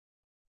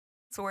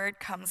This word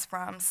comes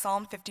from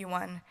Psalm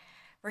 51,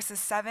 verses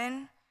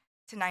 7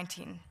 to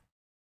 19.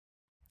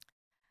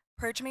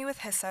 Purge me with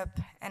hyssop,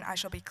 and I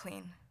shall be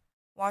clean.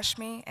 Wash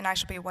me, and I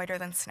shall be whiter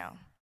than snow.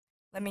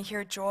 Let me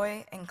hear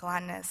joy and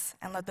gladness,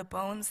 and let the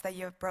bones that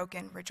you have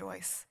broken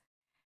rejoice.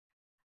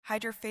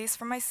 Hide your face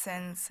from my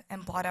sins,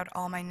 and blot out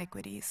all my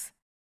iniquities.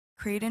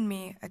 Create in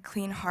me a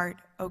clean heart,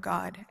 O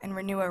God, and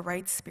renew a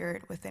right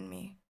spirit within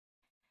me.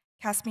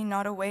 Cast me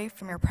not away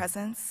from your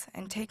presence,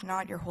 and take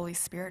not your Holy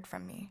Spirit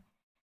from me.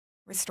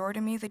 Restore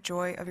to me the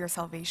joy of your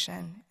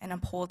salvation, and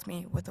uphold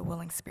me with a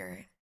willing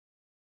spirit.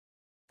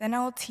 Then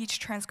I will teach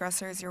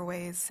transgressors your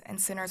ways, and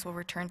sinners will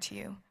return to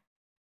you.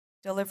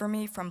 Deliver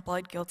me from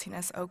blood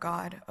guiltiness, O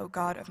God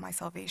of my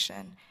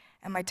salvation,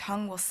 and my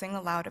tongue will sing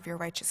aloud of your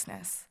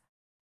righteousness.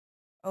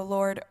 O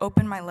Lord,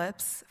 open my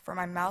lips, for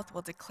my mouth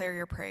will declare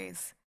your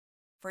praise.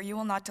 For you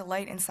will not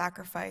delight in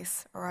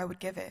sacrifice, or I would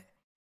give it.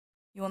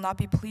 You will not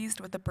be pleased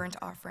with the burnt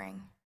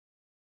offering.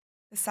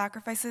 The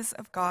sacrifices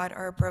of God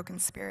are a broken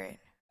spirit.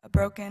 A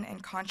broken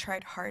and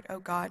contrite heart, O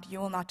God, you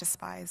will not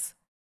despise.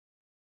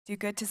 Do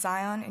good to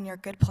Zion in your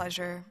good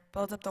pleasure.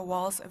 Build up the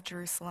walls of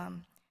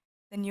Jerusalem.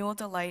 Then you will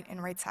delight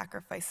in right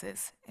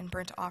sacrifices, in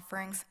burnt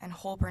offerings and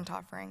whole burnt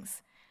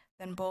offerings.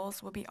 Then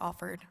bulls will be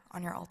offered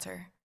on your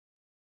altar.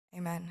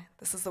 Amen.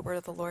 This is the word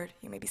of the Lord.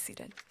 You may be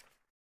seated.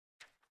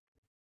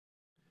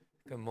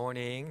 Good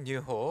morning, New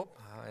Hope,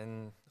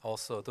 and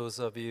also those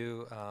of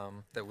you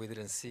that we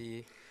didn't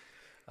see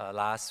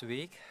last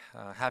week.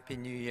 Happy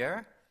New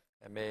Year,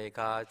 and may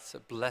God's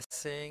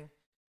blessing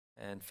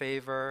and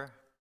favor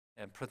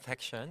and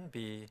protection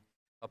be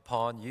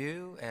upon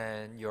you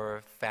and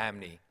your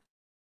family.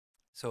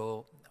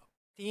 So,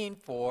 theme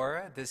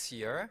for this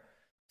year,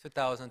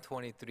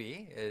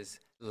 2023, is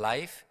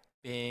life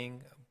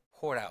being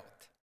poured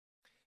out.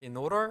 In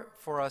order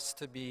for us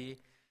to be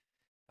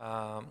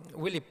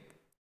really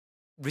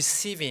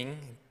receiving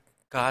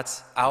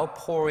God's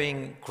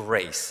outpouring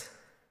grace,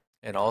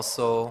 and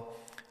also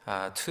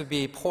to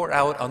be poured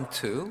out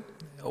unto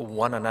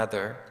one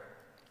another,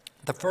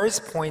 the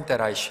first point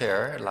that I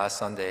shared last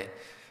Sunday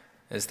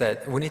is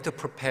that we need to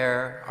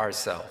prepare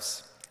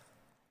ourselves.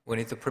 We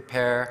need to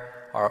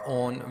prepare our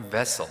own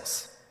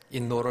vessels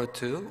in order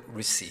to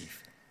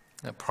receive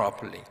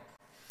properly.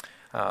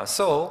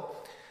 So,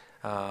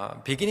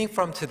 beginning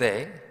from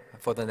today,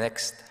 for the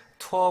next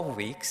 12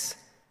 weeks,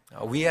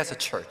 we as a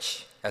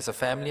church, as a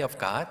family of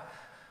God,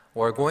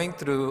 we're going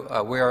through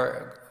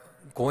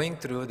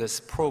this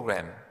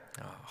program,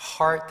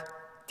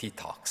 Heart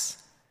Detox.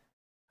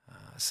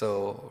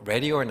 So,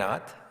 ready or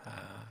not,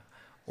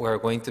 we're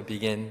going to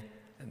begin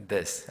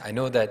this. I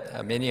know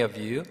that many of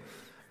you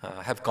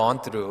have gone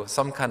through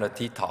some kind of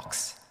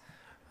detox,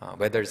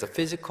 whether it's a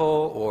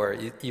physical or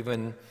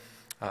even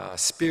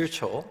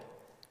spiritual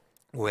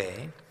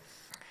way.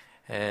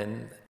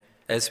 And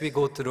as we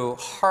go through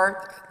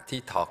heart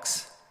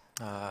detox,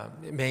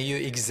 may you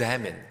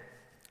examine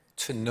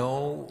to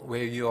know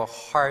where your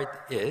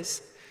heart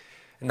is.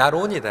 Not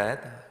only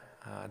that,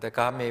 that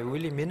God may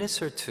really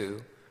minister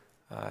to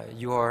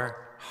your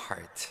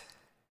heart.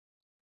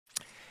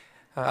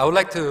 I would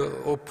like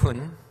to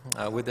open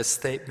with a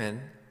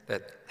statement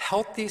that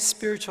healthy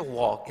spiritual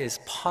walk is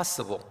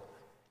possible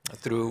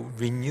through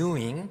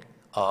renewing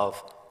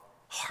of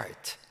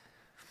heart.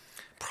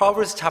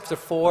 Proverbs chapter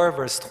 4,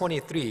 verse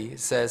 23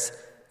 says,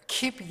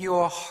 "Keep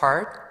your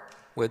heart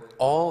with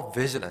all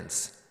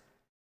vigilance,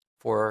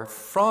 for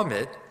from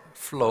it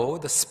flow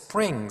the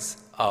springs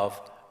of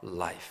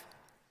life."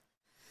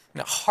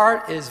 Now,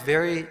 heart is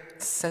very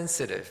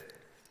sensitive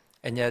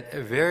and yet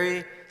a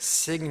very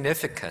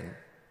significant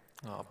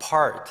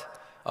part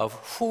of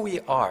who we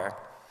are.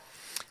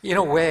 In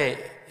a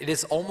way, it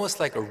is almost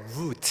like a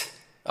root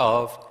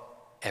of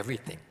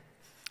everything.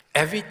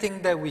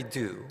 Everything that we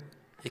do,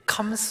 it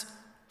comes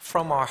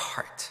from our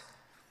heart.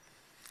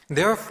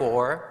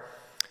 Therefore,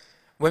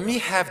 when we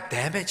have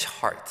damaged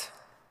heart,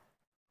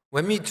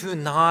 when we do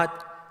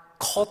not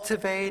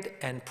cultivate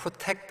and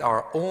protect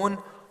our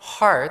own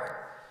heart,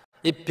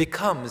 it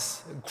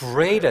becomes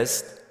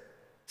greatest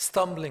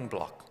stumbling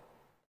block,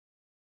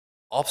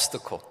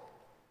 obstacle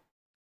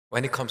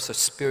when it comes to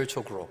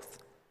spiritual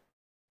growth.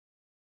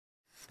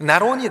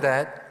 Not only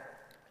that,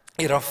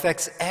 it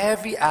affects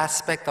every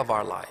aspect of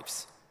our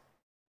lives,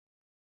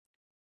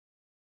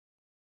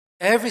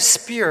 every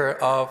sphere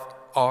of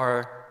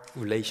our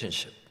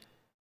relationship.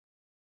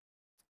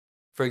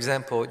 For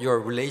example, your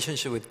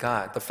relationship with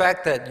God. The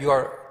fact that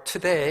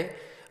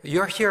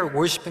you're here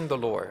worshiping the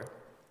Lord.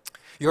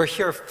 You're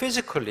here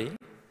physically,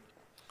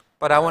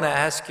 but I want to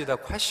ask you the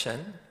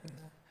question,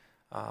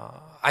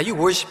 are you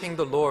worshiping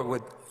the Lord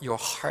with your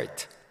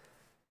heart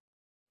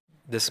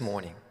this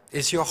morning?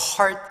 Is your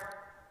heart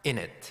in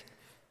it?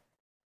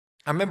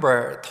 I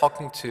remember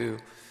talking to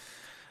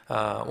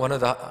one of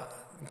the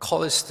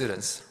college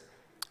students,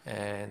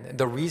 and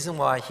the reason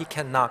why he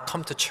cannot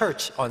come to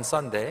church on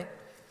Sunday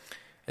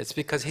is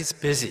because he's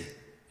busy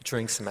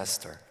during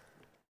semester.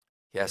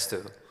 He has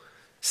to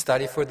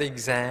study for the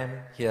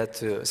exam, he had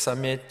to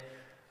submit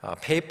a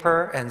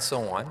paper, and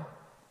so on.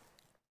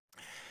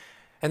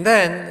 And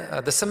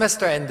then the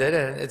semester ended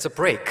and it's a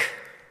break.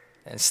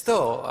 And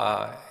still,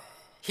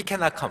 he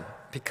cannot come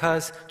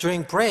because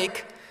during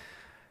break,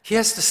 he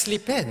has to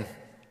sleep in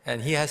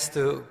and he has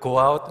to go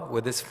out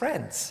with his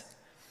friends.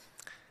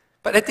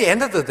 But at the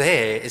end of the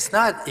day, it's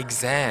not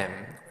exam.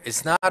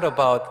 It's not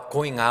about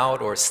going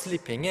out or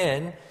sleeping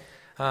in.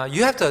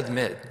 You have to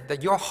admit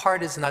that your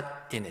heart is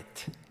not in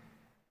it.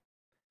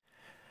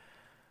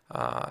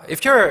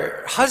 If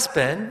your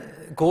husband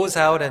goes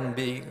out and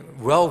be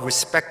well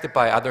respected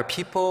by other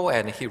people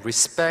and he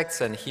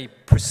respects and he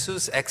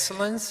pursues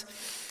excellence,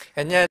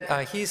 and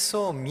yet he's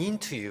so mean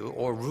to you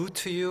or rude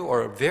to you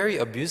or very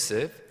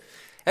abusive,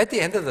 at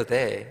the end of the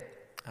day,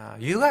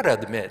 you got to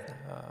admit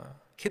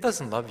he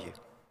doesn't love you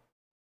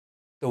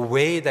the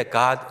way that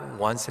God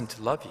wants him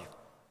to love you.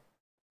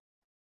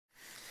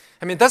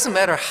 I mean, it doesn't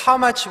matter how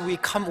much we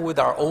come with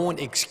our own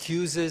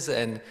excuses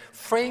and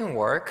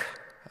framework.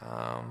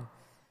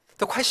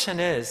 The question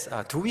is,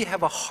 do we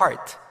have a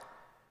heart?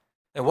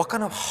 And what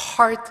kind of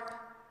heart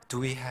do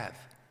we have?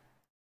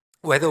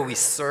 Whether we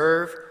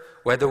serve,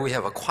 whether we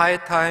have a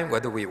quiet time,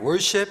 whether we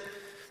worship,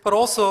 but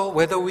also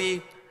whether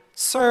we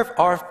serve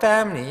our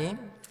family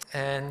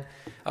and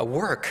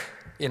work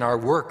in our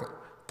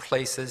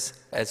workplaces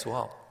as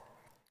well.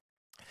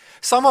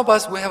 Some of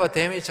us, we have a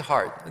damaged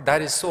heart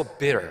that is so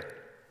bitter.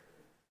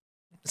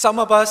 Some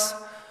of us,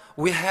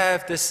 we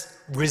have this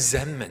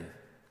resentment.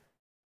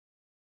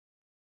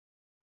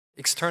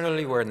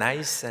 Externally, we're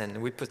nice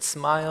and we put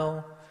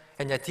smile,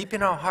 and yet deep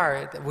in our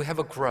heart, we have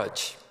a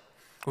grudge.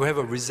 We have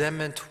a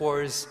resentment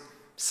towards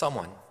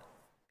someone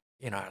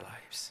in our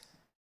lives.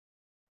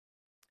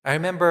 I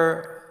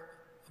remember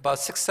about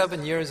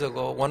 6-7 years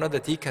ago, one of the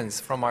deacons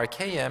from our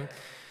KM,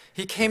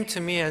 he came to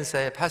me and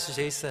said, Pastor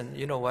Jason,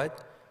 you know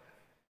what?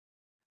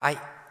 I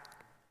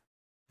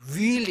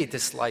really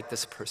dislike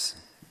this person,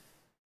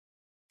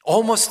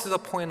 almost to the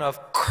point of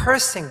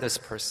cursing this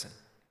person.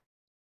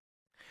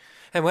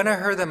 And when I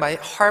heard that, my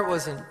heart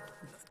was in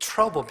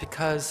trouble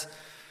because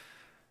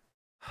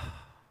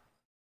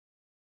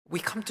we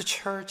come to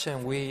church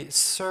and we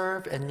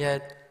serve, and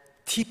yet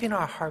deep in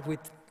our heart we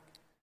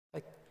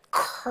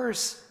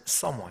curse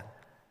someone.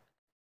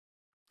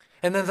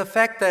 And then the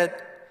fact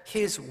that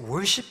he is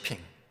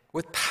worshiping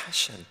with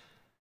passion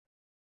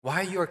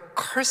while you're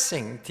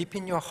cursing deep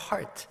in your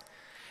heart.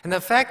 And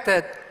the fact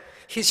that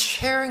he's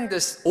sharing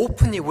this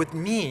openly with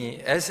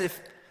me as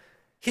if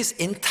he's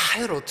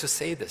entitled to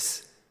say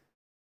this.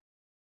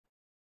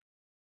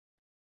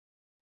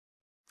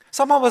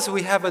 Some of us,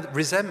 we have a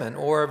resentment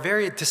or a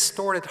very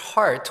distorted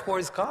heart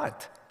towards God.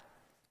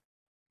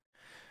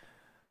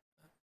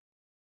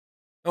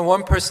 And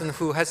one person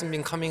who hasn't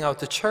been coming out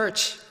to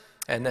church,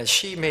 and then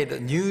she made a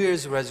New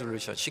Year's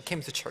resolution. She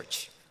came to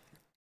church.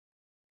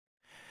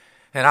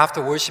 And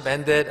after worship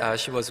ended,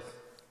 she was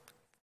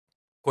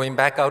going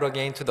back out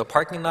again to the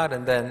parking lot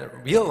and then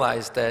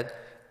realized that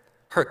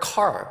her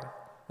car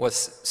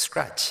was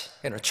scratched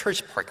in a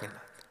church parking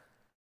lot.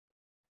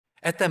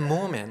 At that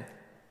moment,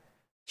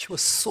 she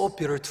was so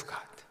bitter to God.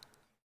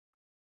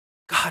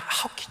 God,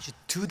 how can you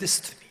do this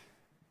to me?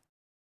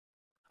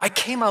 I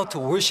came out to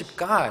worship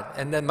God,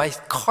 and then my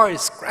car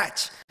is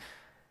scratched.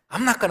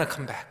 I'm not going to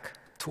come back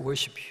to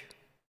worship you.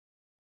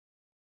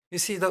 You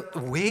see, the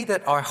way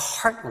that our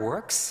heart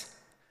works,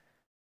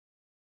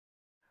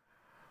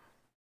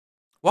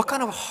 what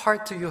kind of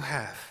heart do you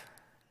have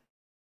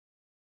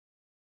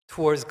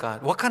towards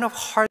God? What kind of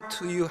heart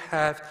do you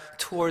have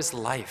towards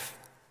life?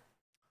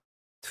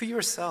 To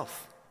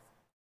yourself?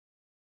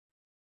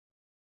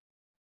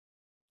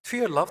 To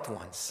your loved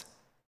ones?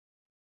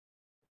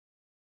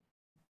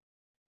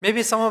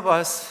 Maybe some of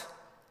us,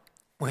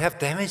 we have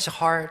damaged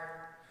heart,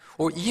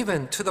 or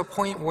even to the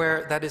point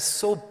where that is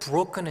so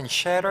broken and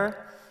shattered.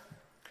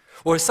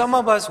 Or some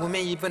of us, we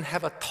may even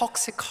have a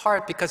toxic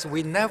heart because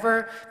we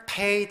never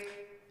paid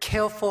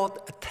careful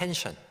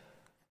attention.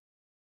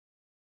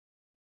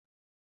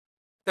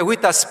 That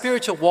with that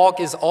spiritual walk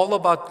is all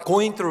about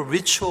going through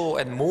ritual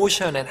and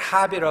motion and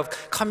habit of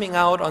coming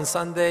out on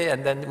Sunday,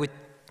 and then we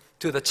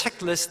do the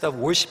checklist of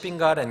worshiping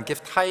God and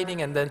gift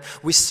tithing, and then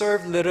we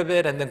serve a little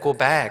bit and then go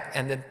back,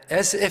 and then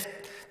as if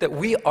that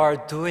we are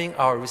doing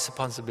our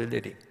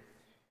responsibility.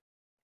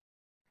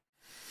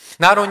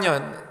 Not only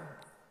on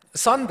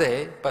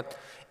Sunday, but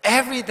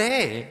every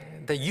day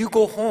that you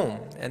go home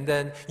and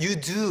then you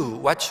do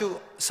what you're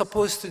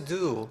supposed to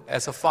do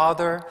as a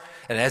father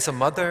and as a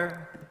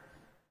mother.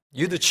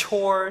 You do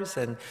chores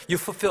and you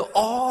fulfill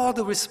all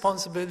the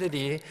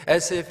responsibility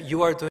as if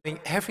you are doing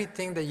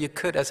everything that you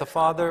could as a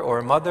father or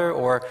a mother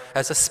or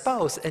as a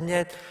spouse, and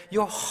yet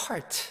your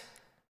heart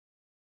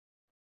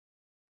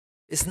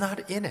is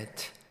not in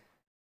it.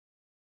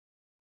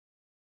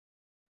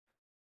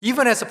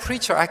 Even as a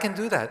preacher, I can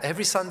do that.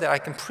 Every Sunday I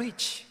can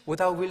preach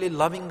without really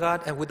loving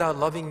God and without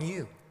loving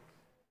you.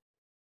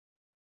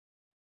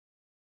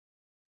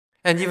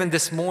 And even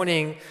this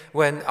morning,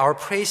 when our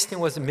praise team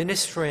was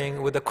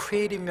ministering with a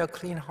creative me a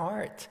clean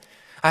heart,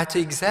 I had to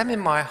examine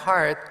my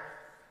heart.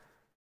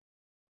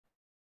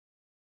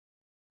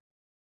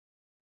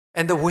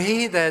 And the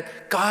way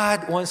that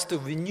God wants to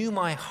renew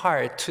my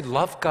heart to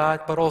love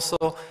God, but also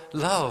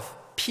love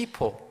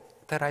people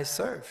that I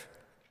serve.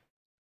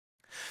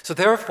 So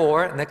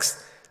therefore,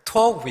 next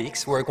 12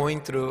 weeks, we're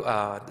going through,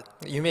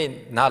 you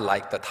may not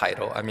like the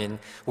title. I mean,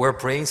 we're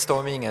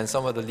brainstorming and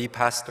some of the lead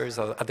pastors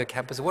of other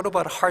campuses, what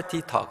about heart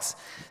detox?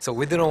 So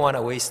we didn't want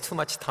to waste too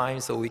much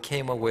time, so we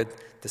came up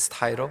with this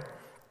title.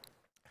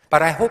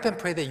 But I hope and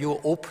pray that you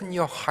will open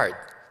your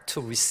heart to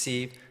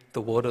receive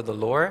the word of the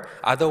Lord.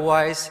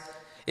 Otherwise,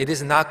 it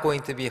is not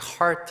going to be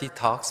heart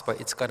detox, but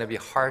it's going to be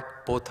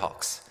heart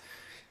Botox.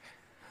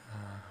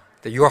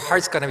 That your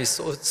heart's going to be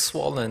so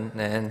swollen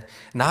and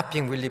not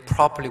being really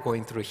properly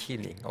going through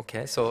healing,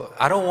 okay? So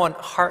I don't want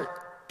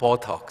heart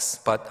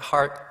Botox, but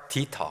heart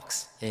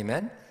detox,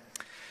 amen?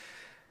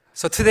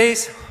 So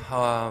today's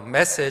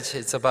message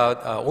is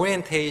about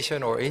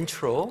orientation or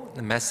intro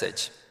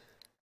message.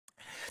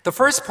 The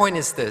first point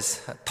is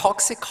this: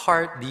 toxic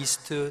heart leads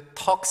to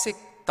toxic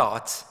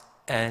thoughts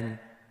and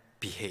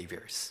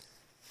behaviors.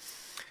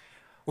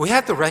 We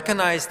have to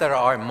recognize that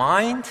our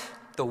mind,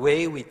 the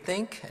way we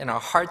think, and our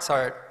hearts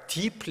are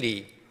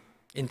deeply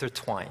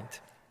intertwined.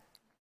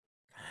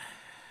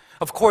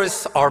 Of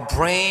course, our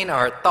brain,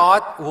 our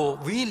thought will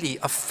really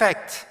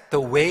affect the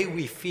way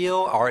we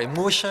feel, our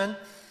emotion,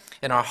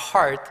 and our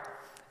heart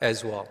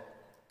as well.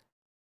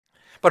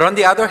 But on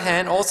the other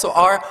hand, also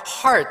our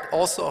heart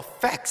also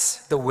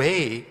affects the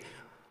way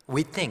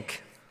we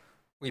think,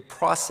 we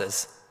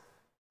process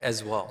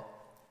as well.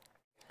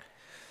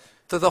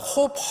 So the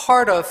whole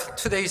part of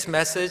today's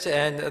message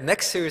and the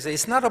next series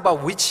is not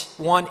about which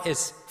one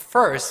is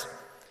first,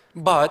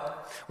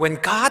 but when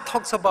God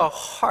talks about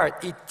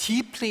heart, it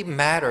deeply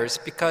matters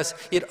because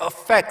it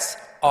affects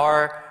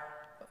the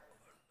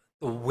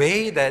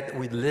way that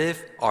we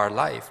live our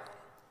life.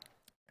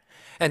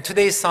 And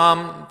today's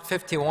Psalm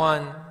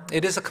 51,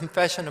 it is a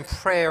confession and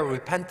prayer,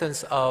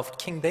 repentance of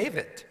King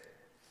David.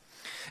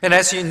 And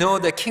as you know,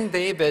 that King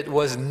David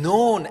was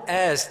known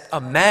as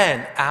a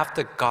man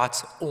after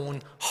God's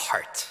own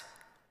heart.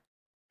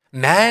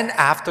 Man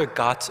after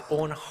God's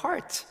own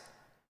heart.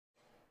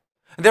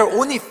 There are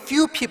only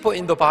few people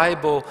in the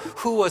Bible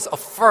who was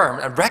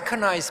affirmed and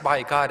recognized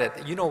by God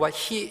that, you know what,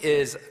 he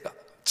is a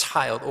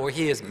child or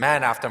he is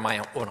man after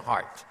my own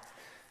heart.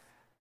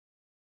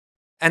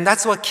 And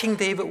that's what King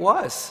David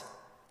was.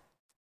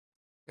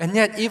 And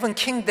yet even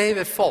King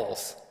David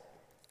falls.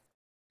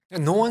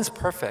 And no one's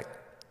perfect,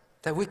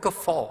 that we could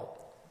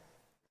fall.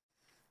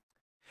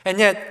 And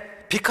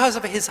yet, because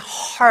of his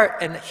heart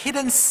and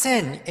hidden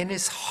sin in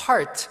his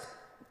heart,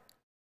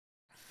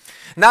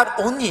 not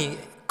only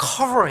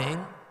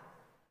covering,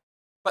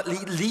 but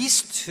it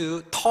leads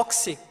to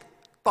toxic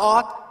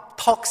thought,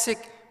 toxic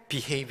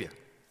behavior.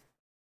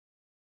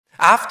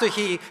 After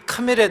he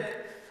committed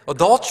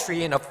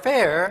adultery and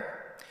affair,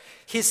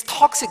 his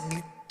toxic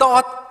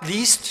thought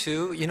leads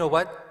to, you know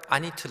what? I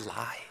need to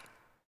lie.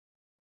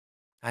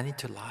 I need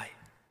to lie.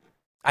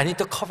 I need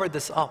to cover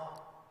this up.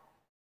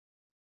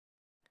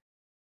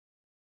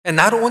 And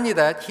not only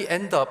that, he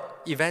ended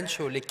up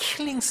eventually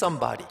killing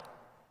somebody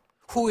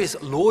who is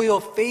loyal,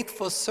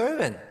 faithful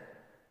servant.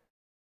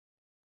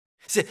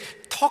 See,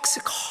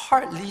 toxic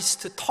heart leads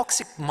to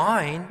toxic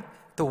mind,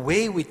 the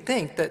way we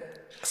think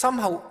that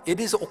somehow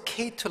it is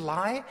okay to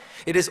lie,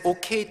 it is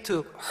okay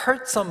to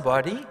hurt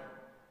somebody,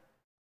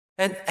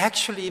 and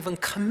actually even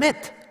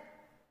commit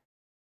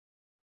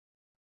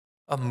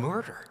a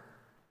murder.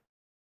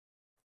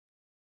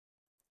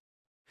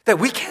 That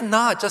we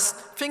cannot just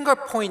finger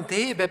point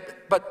David,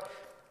 but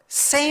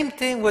same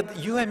thing with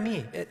you and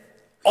me.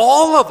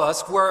 All of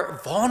us were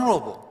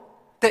vulnerable.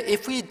 That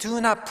if we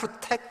do not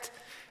protect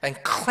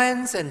and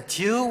cleanse and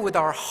deal with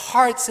our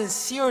heart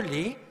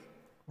sincerely,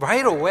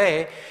 right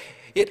away,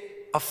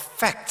 it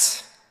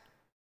affects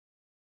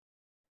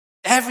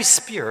every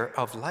sphere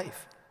of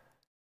life.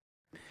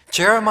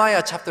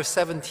 Jeremiah chapter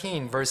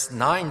 17, verse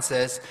 9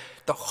 says,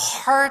 "The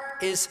heart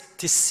is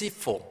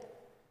deceitful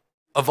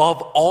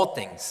above all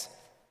things,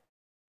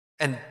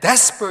 and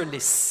desperately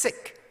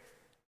sick.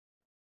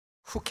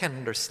 Who can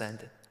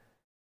understand it?"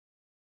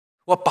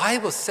 What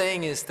Bible is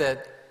saying is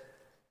that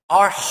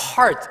our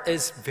heart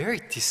is very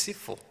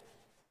deceitful.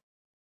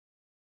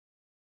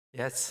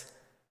 Yes,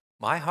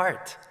 my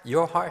heart,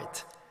 your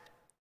heart.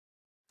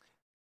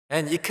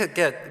 And it could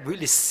get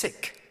really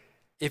sick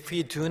if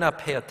we do not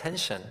pay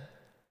attention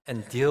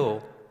and deal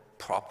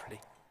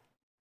properly.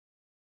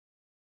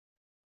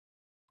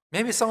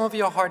 Maybe some of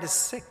your heart is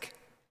sick.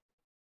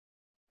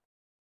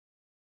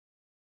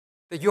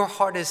 That your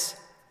heart is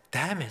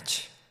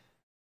damaged,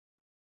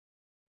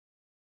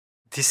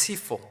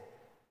 deceitful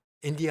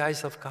in the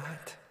eyes of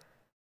God.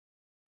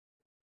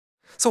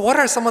 So what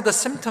are some of the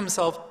symptoms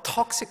of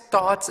toxic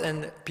thoughts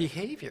and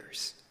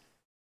behaviors?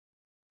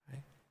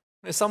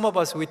 Right? Some of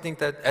us, we think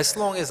that as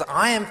long as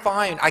I am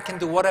fine, I can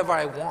do whatever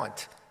I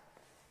want.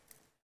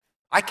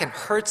 I can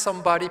hurt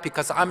somebody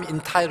because I'm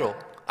entitled.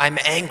 I'm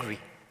angry.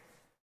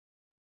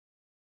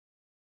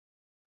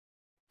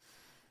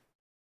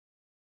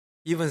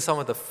 Even some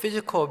of the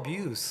physical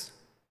abuse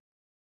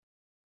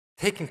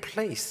taking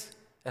place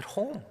at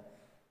home.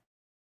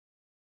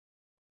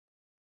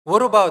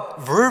 What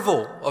about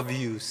verbal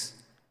abuse?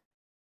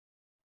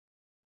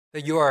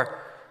 That you are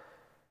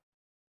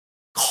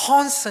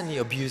constantly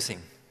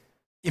abusing,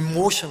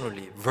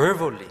 emotionally,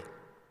 verbally.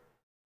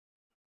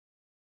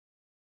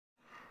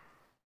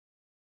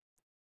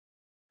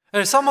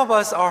 And some of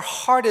us, our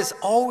heart is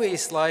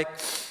always like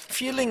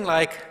feeling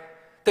like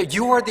that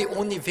you are the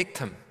only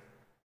victim.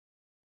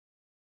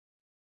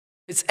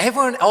 It's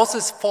everyone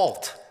else's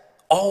fault,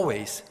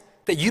 always,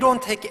 that you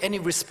don't take any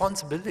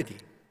responsibility,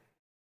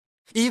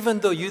 even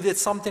though you did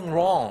something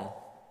wrong.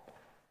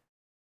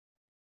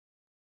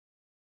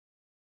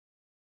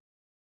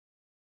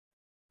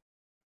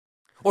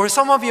 Or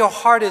some of your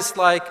heart is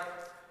like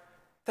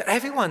that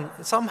everyone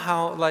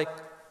somehow like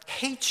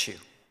hates you.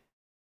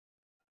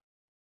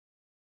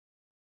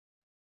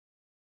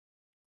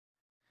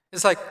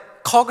 It's like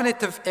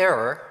cognitive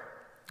error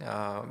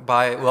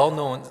by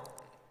well-known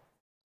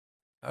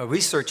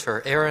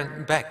researcher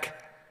Aaron Beck.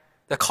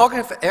 The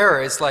cognitive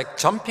error is like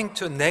jumping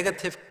to a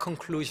negative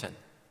conclusion.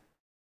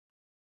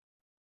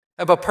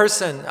 Of a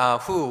person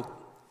who,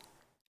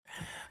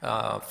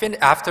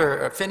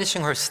 after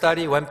finishing her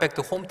study, went back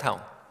to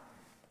hometown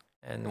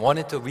and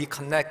wanted to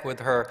reconnect with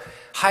her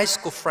high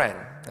school friend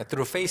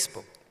through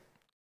Facebook.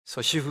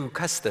 So she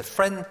requested a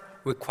friend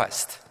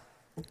request.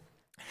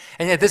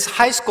 And yet this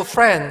high school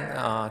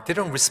friend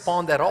didn't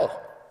respond at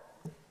all.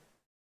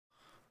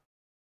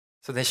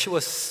 So then she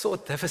was so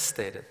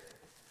devastated.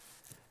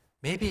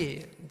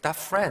 Maybe that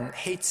friend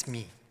hates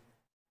me.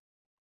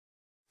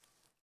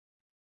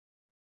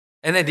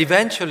 And then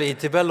eventually it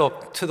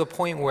developed to the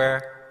point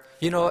where,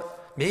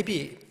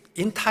 maybe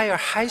entire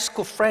high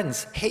school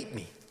friends hate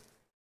me.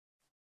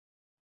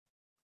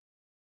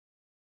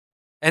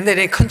 And then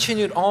it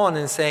continued on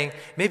and saying,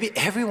 maybe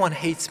everyone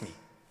hates me.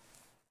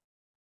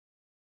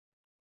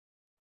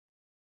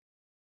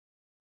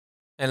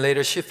 And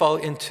later she fell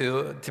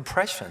into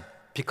depression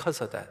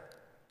because of that.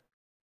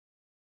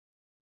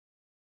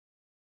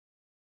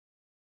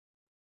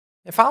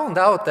 I found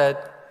out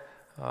that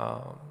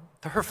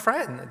her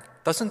friend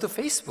doesn't do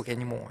Facebook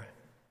anymore.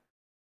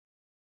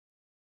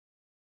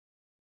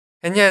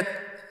 And yet,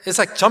 it's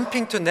like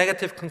jumping to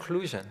negative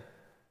conclusion.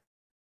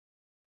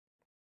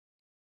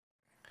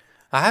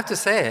 I have to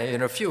say,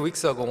 a few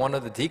weeks ago, one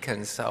of the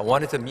deacons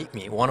wanted to meet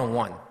me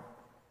one-on-one.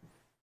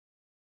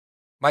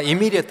 My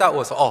immediate thought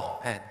was, oh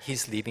man,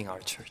 he's leaving our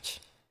church.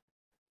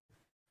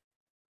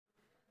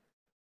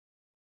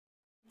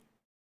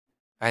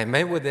 I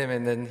met with him,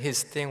 and then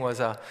his thing was,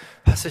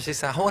 Pastor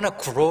Jason, I want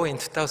to grow in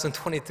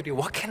 2023.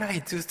 What can I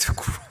do to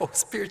grow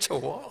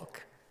spiritual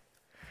walk?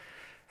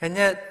 And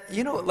yet,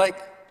 like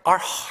our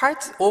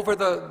hearts over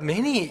the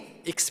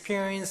many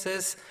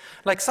experiences,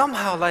 like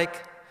somehow,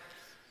 like,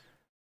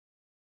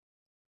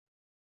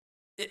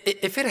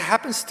 if it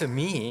happens to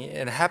me,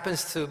 it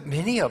happens to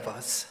many of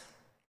us,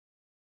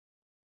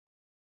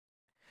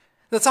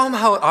 that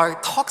somehow our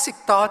toxic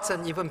thoughts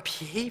and even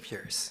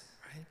behaviors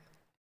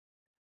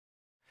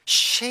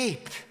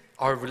shape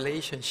our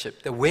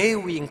relationship, the way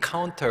we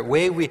encounter, the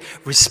way we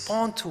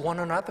respond to one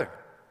another.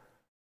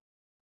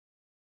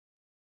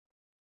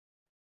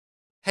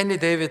 Henry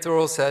David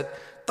Thoreau said,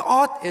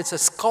 thought is a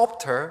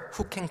sculptor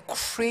who can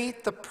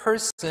create the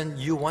person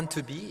you want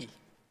to be.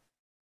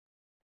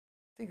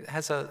 I think it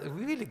has a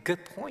really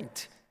good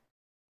point.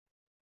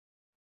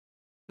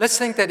 Let's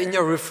think that in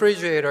your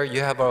refrigerator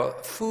you have a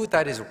food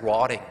that is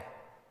rotting.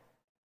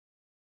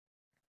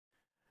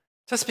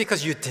 Just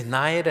because you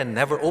deny it and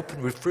never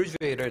open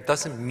refrigerator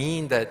doesn't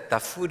mean that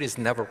that food is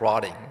never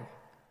rotting.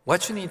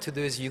 What you need to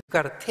do is you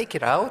gotta take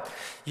it out,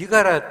 you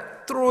gotta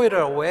throw it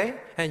away,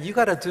 and you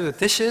gotta do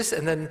dishes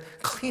and then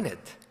clean it,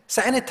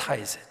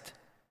 sanitize it.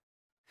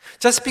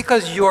 Just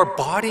because your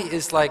body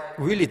is like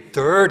really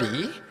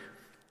dirty,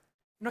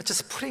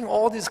 just putting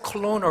all this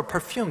cologne or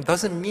perfume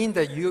doesn't mean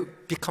that you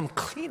become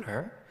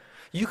cleaner.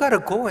 You gotta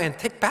go and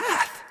take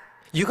bath.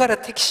 You gotta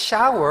take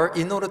shower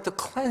in order to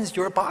cleanse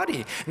your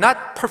body,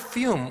 not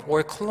perfume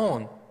or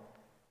cologne.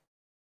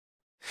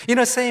 In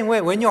the same way,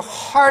 when your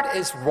heart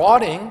is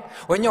rotting,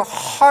 when your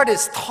heart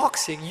is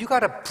toxic, you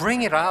gotta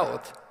bring it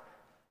out.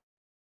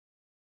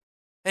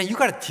 And you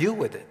gotta deal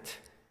with it.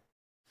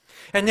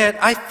 And yet,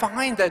 I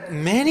find that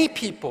many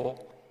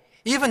people,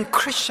 even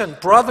Christian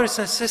brothers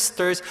and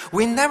sisters,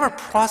 we never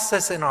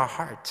process in our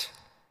heart.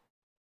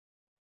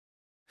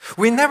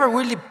 We never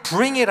really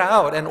bring it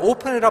out and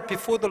open it up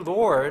before the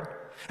Lord.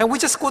 And we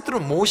just go through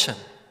motion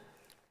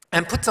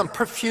and put some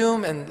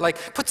perfume and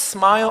like put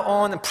smile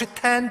on and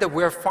pretend that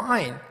we're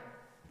fine.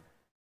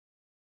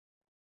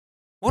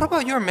 What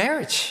about your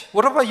marriage?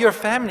 What about your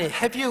family?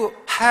 Have you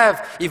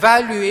have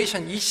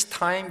evaluation each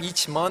time,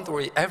 each month,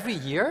 or every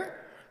year?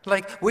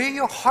 Like where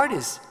your heart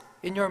is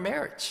in your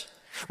marriage?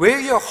 Where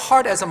your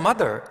heart as a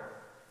mother?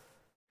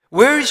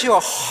 Where is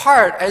your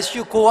heart as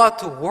you go out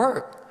to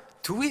work?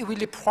 Do we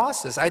really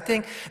process? I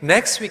think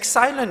next week,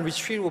 silent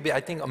retreat will be,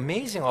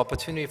 amazing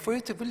opportunity for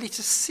you to really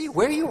just see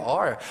where you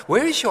are.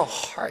 Where is your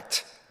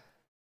heart?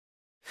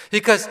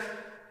 Because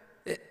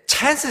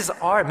chances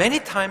are, many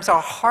times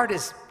our heart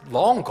is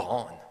long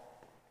gone.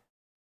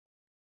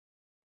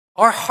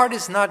 Our heart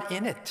is not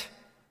in it.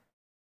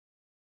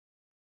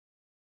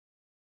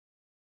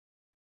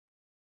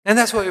 And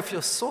that's why we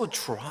feel so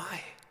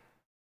dry.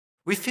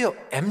 We feel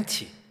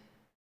empty.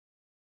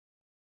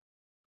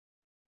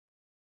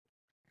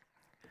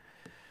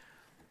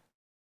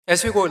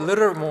 As we go a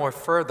little more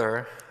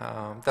further,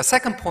 the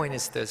second point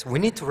is this. We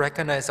need to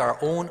recognize our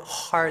own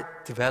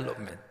heart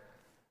development.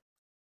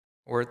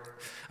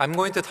 I'm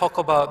going to talk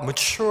about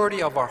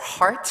maturity of our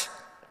heart,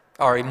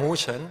 our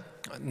emotion,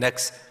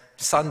 next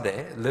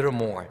Sunday, a little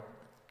more.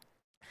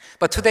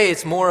 But today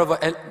it's more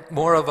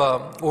of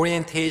a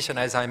orientation,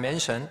 as I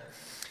mentioned.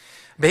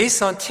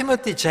 Based on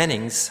Timothy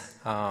Jennings,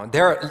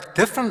 there are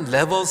different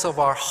levels of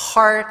our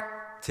heart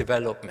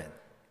development.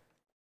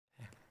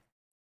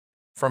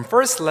 From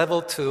first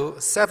level to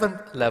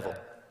seventh level.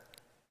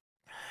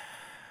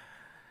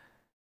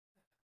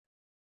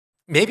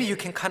 Maybe you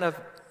can kind of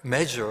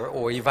measure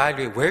or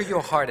evaluate where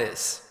your heart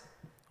is,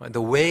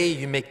 the way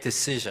you make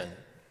decisions,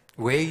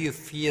 where you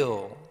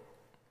feel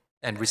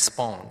and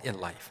respond in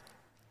life.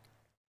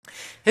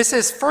 He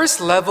says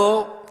first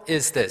level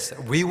is this,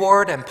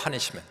 reward and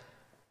punishment.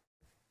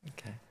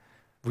 Okay.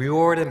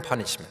 Reward and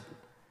punishment.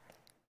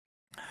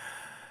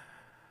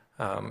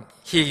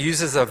 He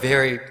uses a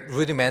very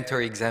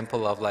rudimentary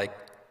example of like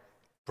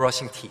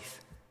brushing teeth.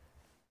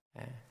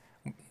 Okay.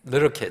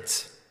 Little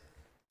kids.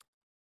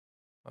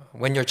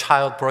 When your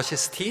child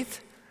brushes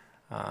teeth,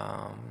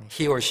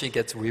 he or she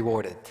gets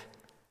rewarded.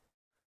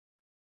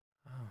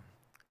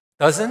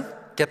 Doesn't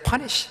get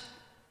punished.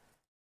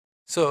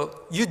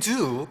 So you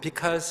do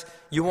because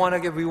you want to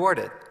get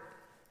rewarded.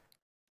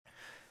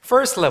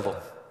 First level,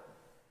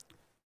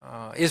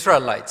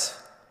 Israelites,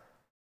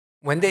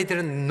 when they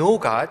didn't know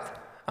God,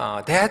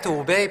 they had to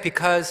obey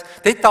because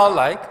they thought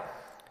like,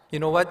 you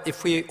know what,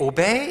 if we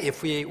obey,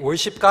 if we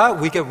worship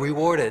God, we get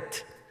rewarded.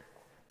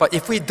 But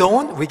if we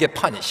don't, we get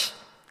punished.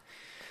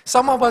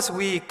 Some of us,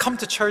 we come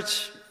to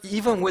church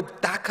even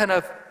with that kind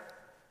of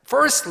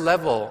first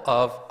level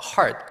of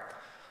heart.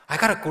 I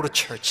gotta go to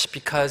church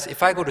because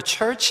if I go to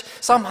church,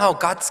 somehow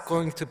God's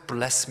going to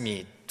bless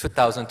me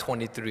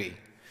 2023.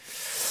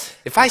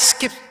 If I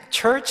skip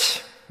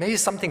church, maybe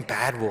something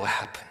bad will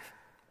happen.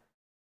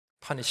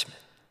 Punishment.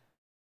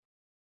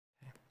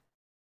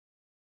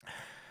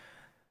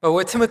 But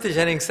what Timothy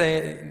Jennings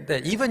saying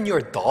that even your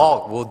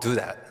dog will do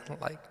that.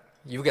 Like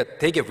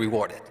they get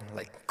rewarded,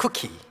 like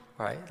cookie,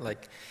 right?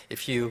 Like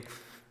if you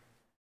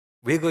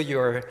wiggle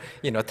your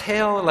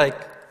tail, like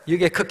you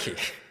get cookie,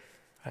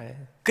 right?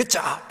 Good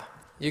job,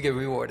 you get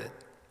rewarded.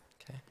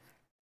 Okay.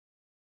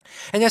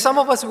 And yet some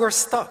of us were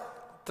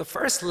stuck. The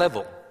first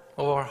level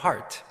of our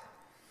heart.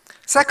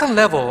 Second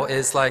level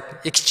is like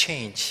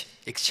exchange.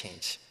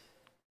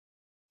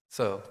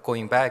 So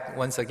going back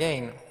once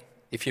again,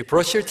 if you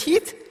brush your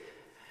teeth,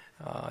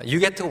 you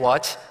get to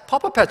watch Paw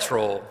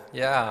Patrol.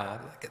 Yeah,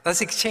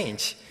 that's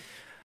exchange.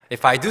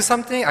 If I do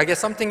something, I get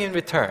something in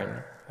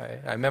return.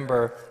 Right? I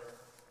remember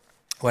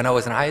when I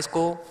was in high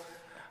school,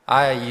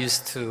 I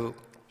used to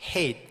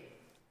hate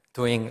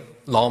doing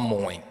lawn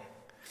mowing.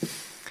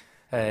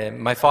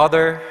 My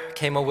father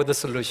came up with a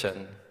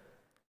solution.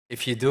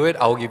 If you do it,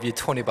 I'll give you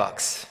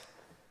 $20.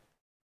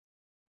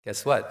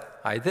 Guess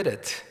what? I did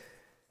it.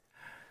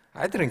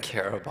 I didn't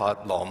care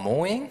about lawn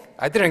mowing.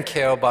 I didn't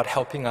care about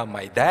helping out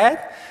my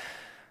dad.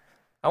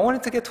 I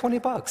wanted to get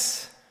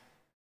 $20.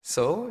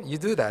 So you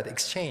do that,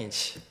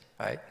 exchange,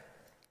 right?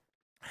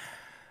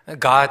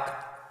 God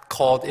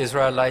called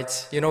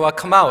Israelites, you know what,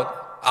 come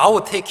out. I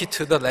will take you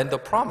to the land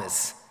of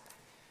promise.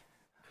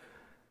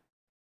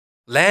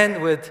 Land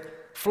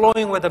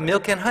flowing with the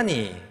milk and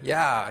honey.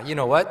 Yeah, you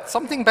know what,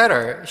 something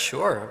better.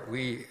 Sure,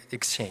 we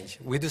exchange.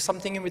 We do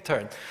something in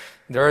return.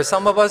 There are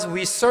some of us,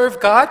 we serve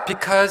God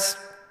because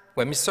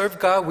when we serve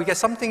God, we get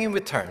something in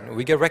return.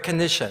 We get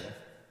recognition.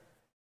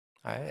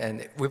 Right?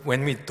 And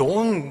when we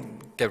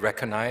don't get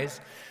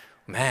recognized,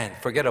 man,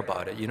 forget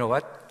about it. You know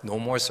what? No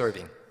more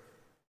serving.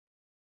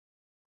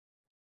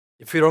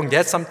 If you don't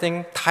get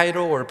something,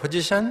 title or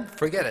position,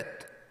 forget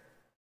it.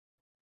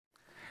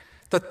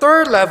 The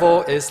third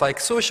level is like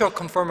social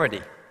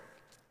conformity.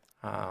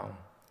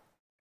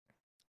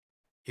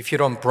 If you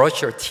don't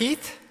brush your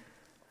teeth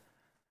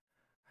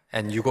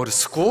and you go to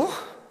school,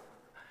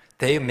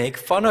 they make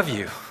fun of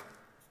you.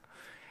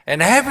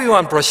 And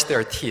everyone brush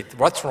their teeth.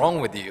 What's wrong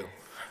with you?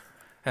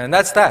 And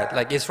that's that,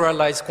 like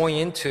Israelites going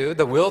into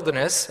the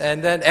wilderness,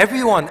 and then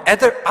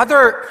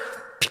other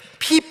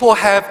people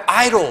have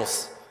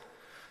idols.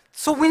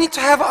 So we need to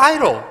have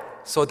idol.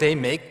 So they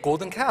make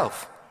golden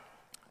calf.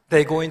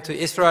 They go into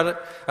Israel,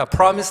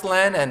 promised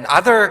land, and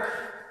other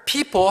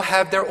people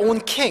have their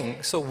own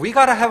king. So we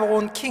gotta have our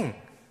own king.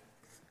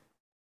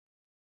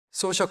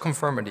 Social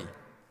conformity.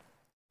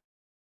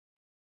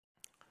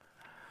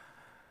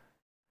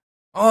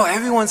 Oh,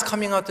 everyone's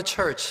coming out to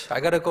church.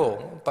 I gotta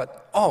go.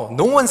 But,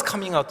 no one's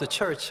coming out to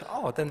church.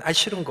 Then I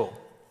shouldn't go.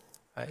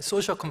 Right?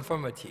 Social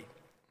conformity.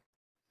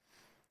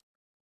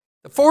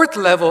 The fourth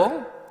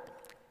level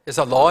is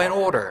a law and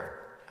order.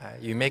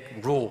 You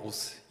make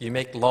rules. You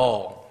make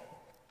law.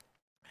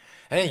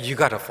 And you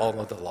gotta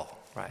follow the law.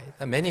 right?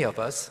 And many of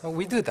us,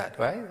 we do that,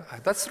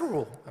 right? That's the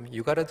rule. I mean,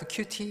 you got to do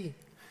QT.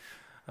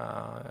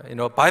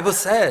 Bible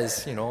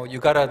says, you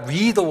got to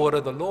read the word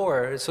of the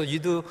Lord. So you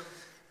do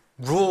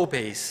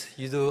rule-based,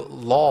 you do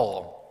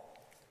law.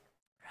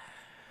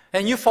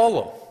 And you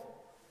follow.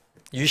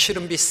 You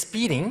shouldn't be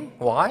speeding.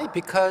 Why?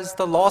 Because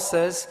the law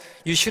says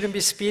you shouldn't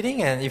be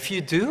speeding, and if you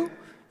do,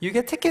 you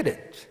get ticketed.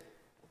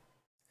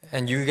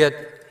 And you get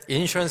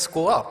insurance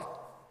go up.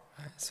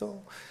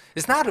 So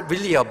it's not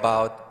really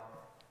about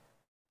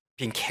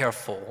being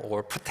careful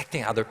or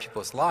protecting other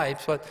people's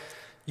lives, but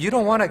you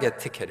don't want to get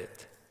ticketed.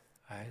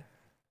 Right?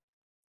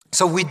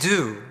 So we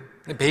do,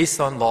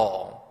 based on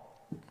law.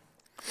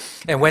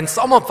 And when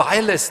someone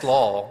violates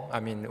law,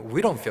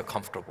 we don't feel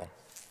comfortable.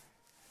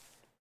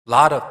 A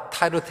lot of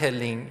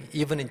title-telling,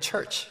 even in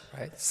church,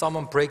 right?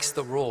 Someone breaks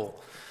the rule.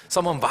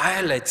 Someone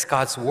violates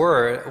God's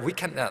word. We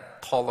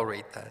cannot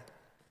tolerate that.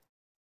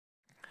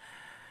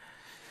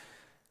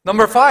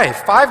 Number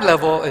fifth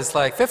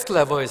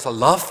level is a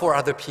love for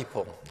other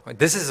people.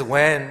 This is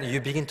when you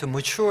begin to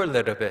mature a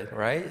little bit,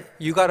 right?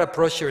 You got to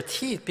brush your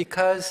teeth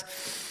because,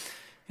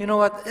 you know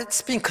what?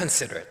 It's being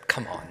considerate.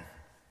 Come on.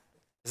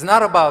 It's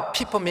not about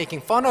people making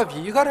fun of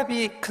you. You got to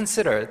be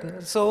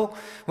considerate. So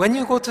when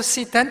you go to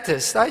see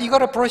dentist, you got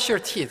to brush your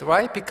teeth,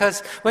 right? Because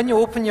when you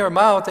open your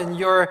mouth and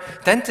your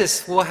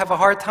dentist will have a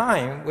hard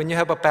time when you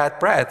have a bad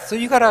breath. So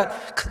you got to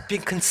be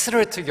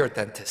considerate to your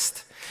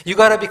dentist. You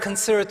got to be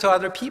considerate to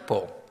other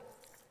people.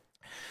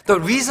 The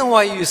reason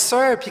why you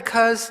serve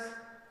because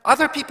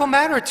other people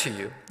matter to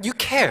you. You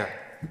care.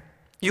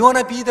 You want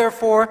to be there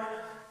for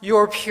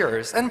your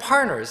peers and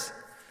partners.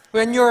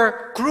 When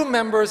your group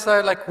members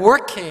are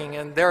working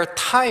and they're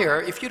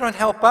tired, if you don't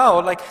help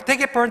out, they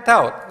get burnt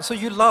out. So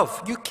you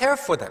care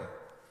for them.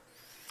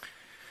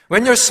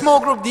 When your small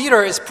group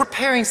leader is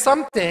preparing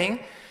something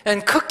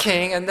and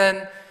cooking, and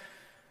then,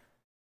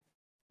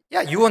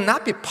 you will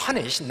not be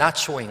punished not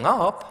showing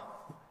up.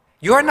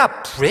 You are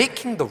not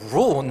breaking the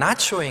rule not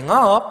showing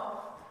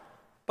up,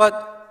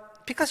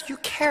 but because you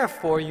care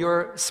for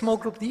your small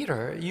group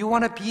leader, you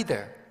want to be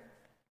there.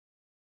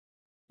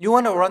 You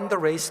want to run the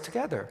race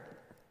together.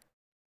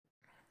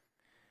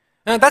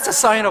 And that's a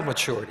sign of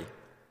maturity,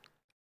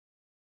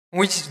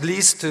 which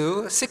leads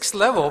to sixth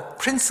level,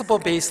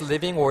 principle-based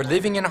living or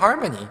living in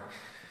harmony.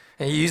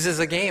 And he uses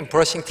again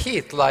brushing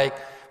teeth. Like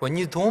when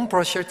you don't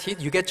brush your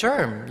teeth, you get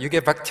germ, you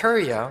get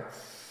bacteria,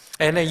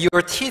 and then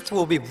your teeth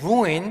will be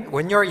ruined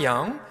when you're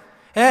young,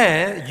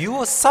 and you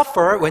will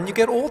suffer when you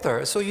get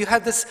older. So you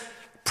have this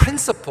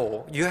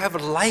principle, you have a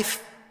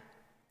life,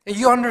 and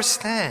you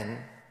understand.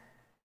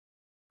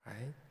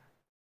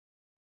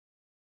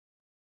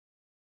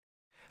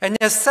 And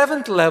the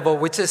seventh level,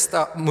 which is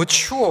the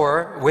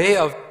mature way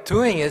of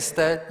doing, is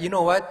that, you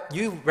know what?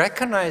 You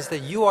recognize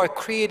that you are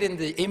created in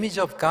the image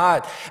of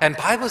God. And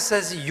Bible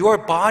says your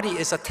body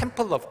is a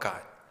temple of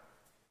God.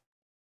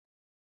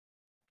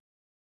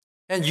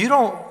 And you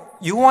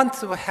want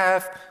to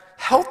have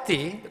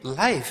healthy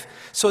life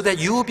so that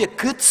you will be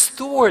good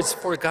stewards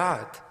for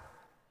God.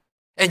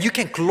 And you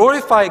can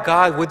glorify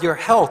God with your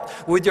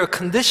health, with your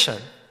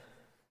condition.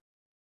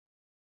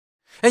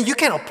 And you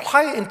can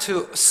apply it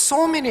into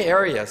so many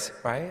areas,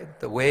 right?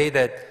 The way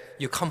that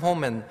you come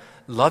home and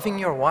loving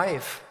your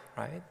wife,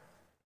 right?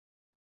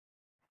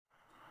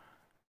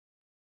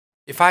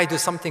 If I do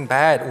something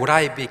bad, would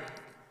I be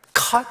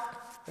cut?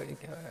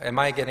 Am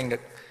I getting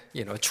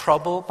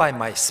trouble by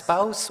my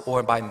spouse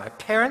or by my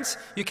parents?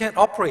 You can't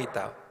operate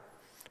that.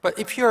 But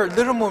if you're a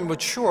little more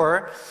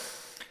mature,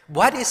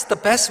 what is the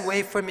best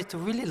way for me to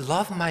really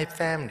love my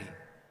family?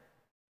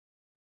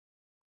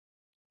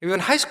 Even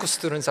high school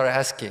students are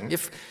asking,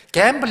 if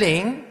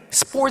gambling,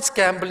 sports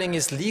gambling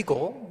is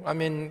legal,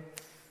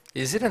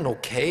 is it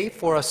okay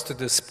for us to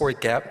do sport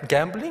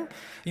gambling?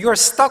 You are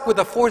stuck with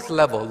the fourth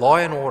level, law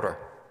and order.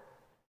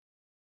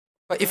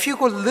 But if you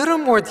go a little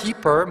more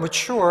deeper,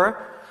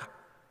 mature,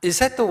 is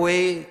that the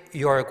way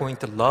you are going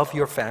to love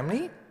your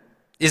family?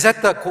 Is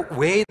that the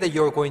way that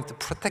you're going to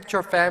protect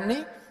your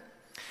family?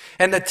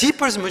 And the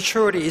deeper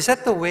maturity, is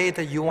that the way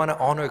that you want to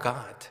honor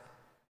God?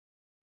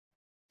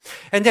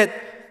 And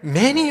yet,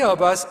 many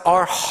of us,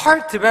 our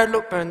heart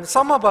development,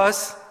 some of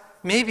us,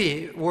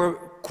 maybe we're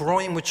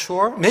growing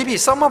mature. Maybe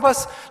some of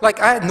us,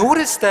 I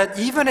noticed that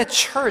even at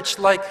church,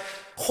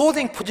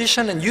 holding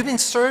position and you've been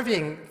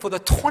serving for the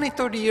 20,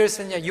 30 years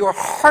and yet your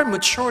heart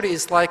maturity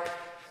is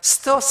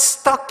still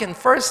stuck in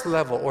first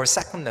level or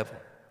second level.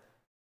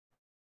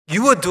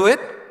 You will do it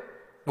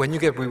when you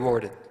get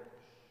rewarded.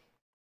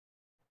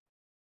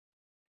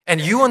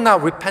 And you will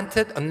not repent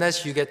it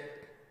unless you get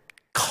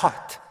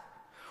caught.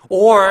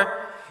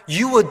 Or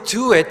you will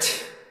do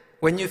it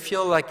when you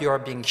feel like you are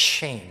being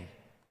shamed.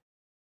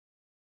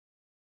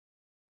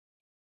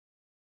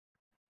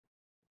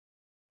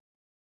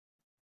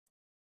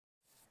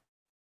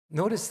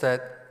 Notice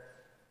that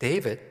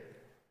David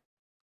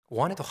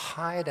wanted to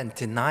hide and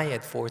deny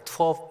it for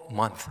 12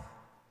 months.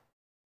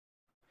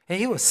 And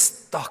he was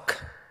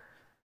stuck.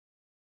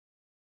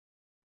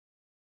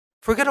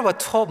 Forget about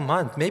 12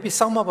 months. Maybe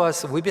some of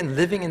us, we've been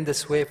living in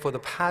this way for the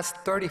past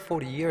 30,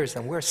 40 years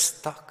and we're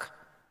stuck.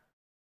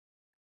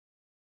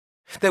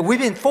 That we've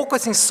been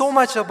focusing so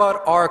much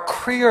about our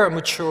career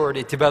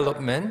maturity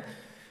development.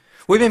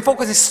 We've been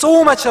focusing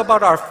so much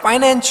about our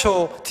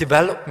financial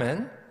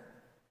development,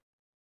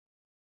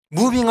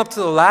 moving up to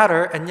the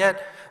ladder, and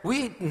yet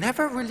we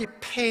never really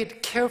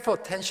paid careful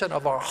attention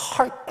of our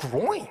heart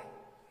growing.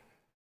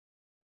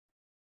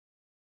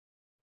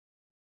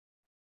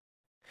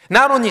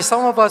 Not only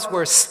some of us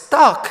were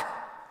stuck,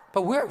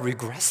 but we're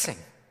regressing.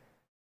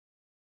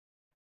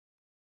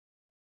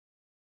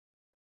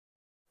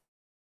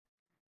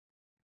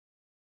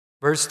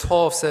 Verse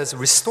 12 says,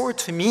 "Restore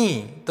to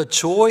me the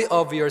joy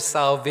of your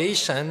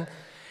salvation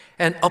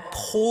and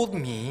uphold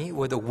me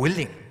with a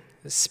willing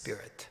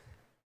spirit."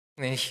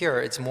 And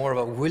here it's more of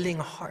a willing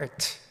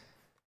heart,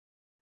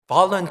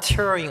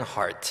 volunteering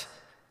heart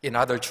in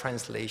other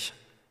translation.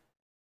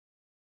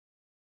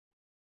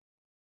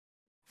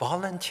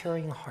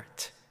 Volunteering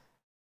heart.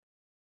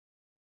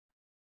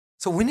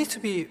 So we need to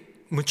be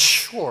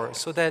mature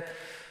so that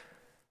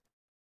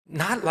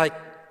not like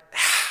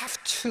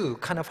have to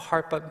kind of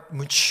heart, but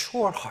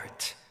mature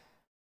heart.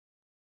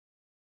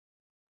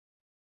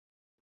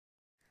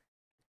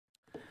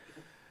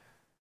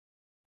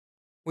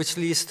 Which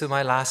leads to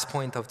my last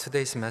point of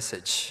today's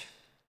message.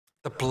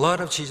 The blood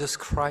of Jesus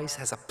Christ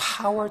has a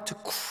power to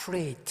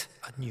create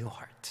a new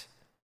heart.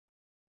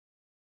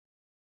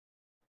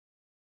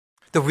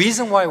 The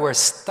reason why we're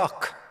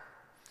stuck,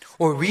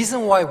 or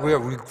reason why we're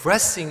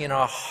regressing in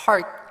our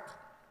heart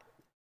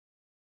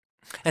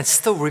and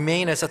still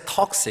remain as a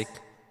toxic,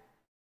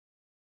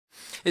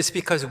 is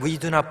because we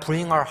do not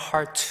bring our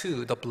heart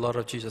to the blood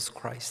of Jesus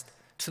Christ,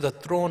 to the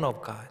throne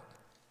of God.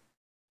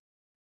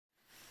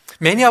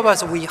 Many of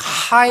us, we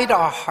hide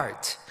our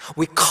heart.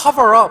 We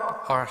cover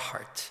up our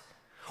heart.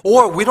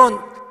 Or we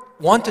don't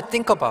want to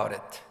think about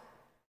it.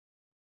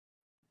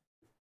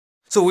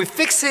 So we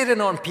fixate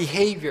on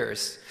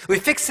behaviors. We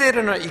fixate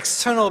on our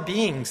external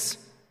beings.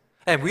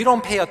 And we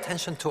don't pay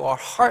attention to our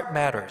heart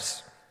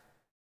matters.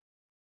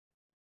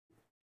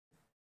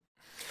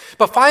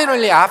 But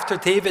finally, after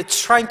David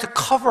trying to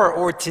cover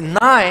or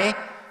deny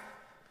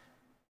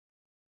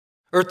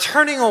or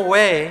turning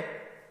away,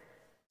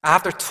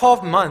 after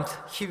 12 months,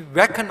 he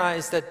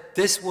recognized that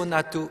this will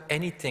not do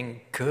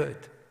anything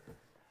good.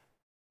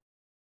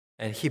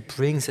 And he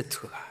brings it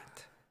to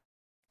God.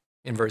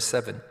 In verse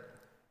 7,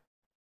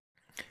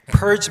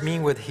 "Purge me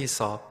with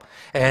hyssop,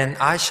 and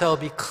I shall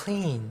be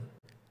clean.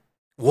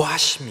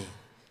 Wash me.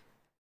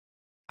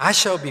 I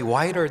shall be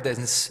whiter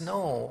than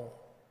snow."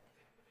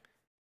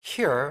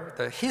 Here,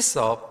 the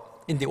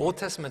hyssop in the Old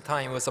Testament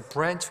time was a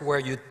branch where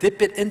you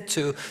dip it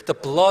into the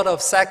blood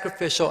of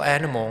sacrificial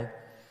animal.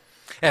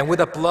 And with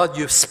the blood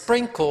you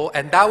sprinkle,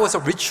 and that was a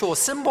ritual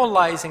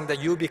symbolizing that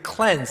you'll be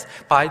cleansed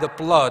by the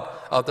blood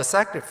of the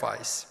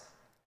sacrifice.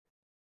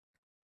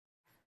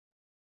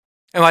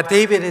 And what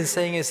David is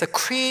saying is that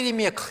create in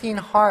me a clean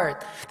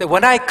heart, that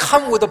when I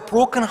come with a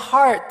broken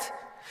heart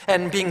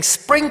and being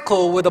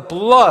sprinkled with the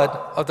blood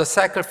of the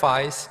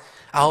sacrifice,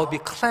 I'll be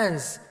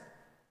cleansed.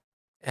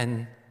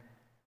 And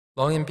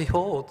lo and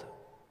behold,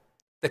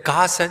 that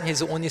God sent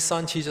His only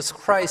Son, Jesus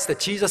Christ, that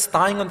Jesus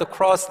dying on the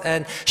cross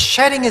and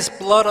shedding His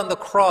blood on the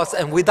cross,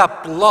 and with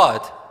that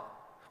blood,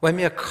 when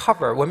we are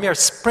covered, when we are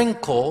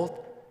sprinkled,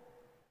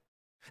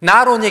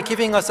 not only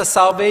giving us a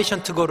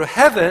salvation to go to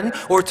heaven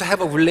or to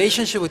have a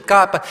relationship with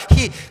God, but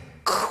He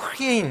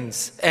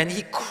cleans and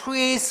He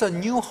creates a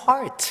new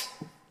heart,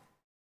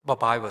 the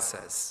Bible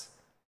says.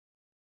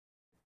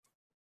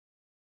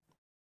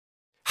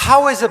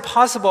 How is it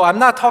possible? I'm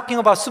not talking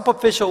about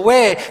superficial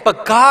way,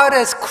 but God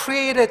has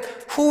created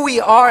who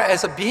we are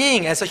as a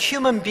being, as a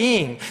human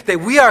being, that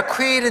we are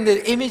created in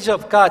the image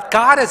of God.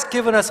 God has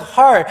given us a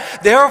heart.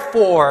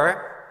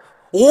 Therefore,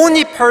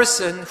 only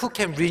person who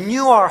can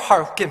renew our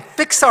heart, who can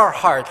fix our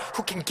heart,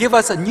 who can give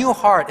us a new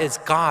heart is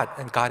God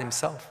and God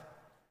Himself.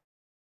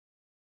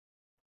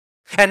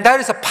 And that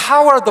is the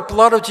power of the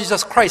blood of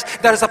Jesus Christ.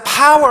 That is the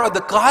power of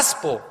the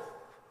gospel.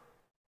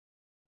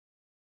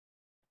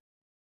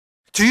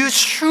 Do you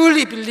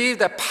truly believe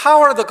that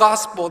power of the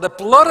gospel, the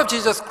blood of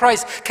Jesus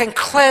Christ, can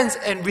cleanse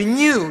and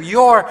renew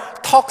your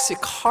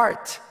toxic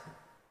heart?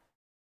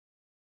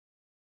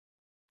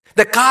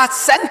 That God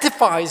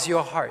sanctifies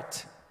your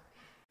heart?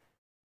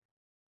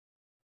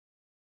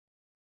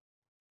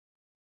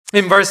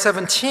 In verse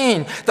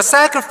 17, the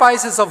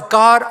sacrifices of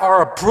God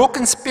are a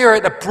broken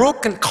spirit, a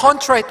broken,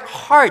 contrite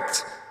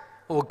heart.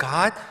 Oh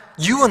God,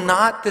 you will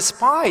not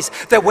despise.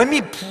 That when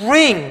we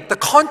bring the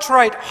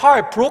contrite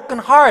heart, broken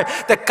heart,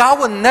 that God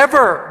will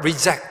never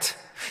reject.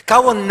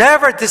 God will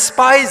never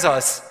despise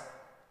us.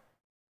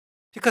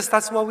 Because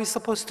that's what we're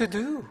supposed to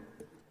do.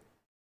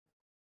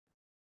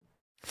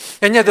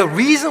 And yet the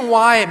reason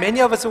why many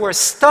of us were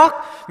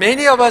stuck,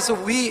 many of us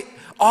we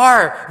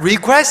are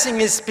regressing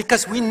is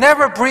because we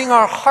never bring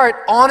our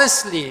heart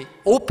honestly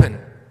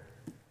open.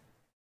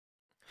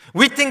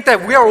 We think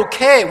that we are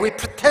okay. We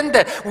pretend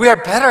that we are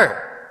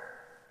better.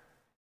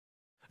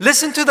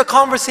 Listen to the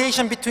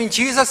conversation between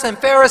Jesus and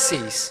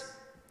Pharisees.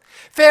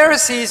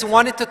 Pharisees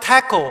wanted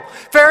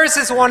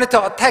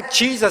to attack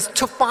Jesus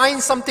to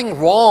find something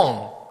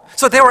wrong.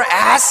 So they were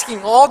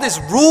asking all these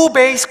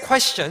rule-based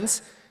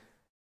questions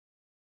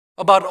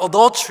about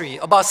adultery,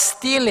 about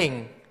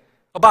stealing,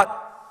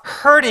 about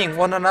hurting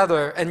one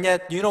another. And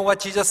yet, you know what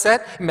Jesus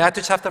said in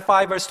Matthew chapter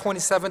 5, verse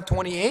 27,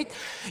 28?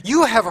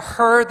 You have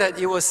heard that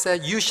it was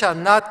said, you shall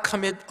not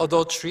commit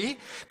adultery.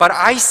 But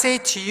I say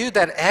to you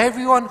that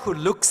everyone who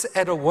looks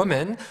at a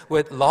woman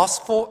with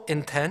lustful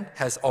intent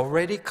has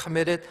already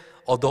committed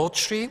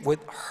adultery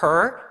with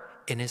her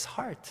in his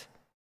heart.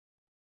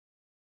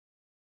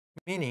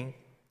 Meaning,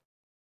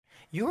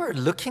 you are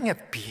looking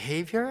at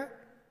behavior,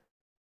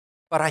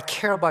 but I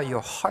care about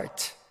your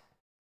heart.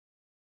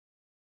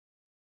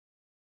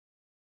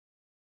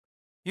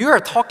 You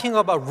are talking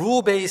about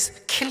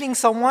rule-based killing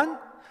someone,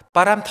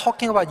 but I'm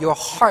talking about your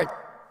heart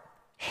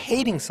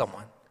hating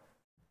someone.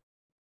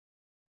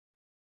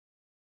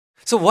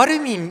 So what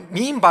do we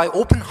mean by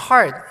open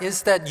heart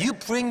is that you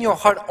bring your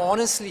heart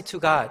honestly to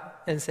God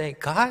and say,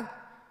 God,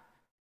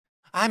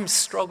 I'm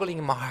struggling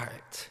in my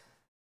heart,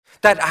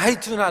 that I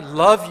do not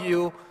love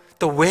you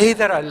the way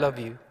that I love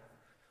you.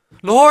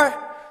 Lord,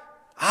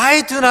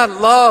 I do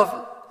not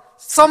love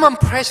someone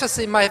precious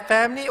in my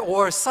family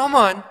or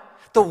someone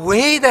the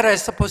way that I'm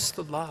supposed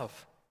to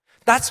love.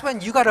 That's when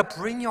you got to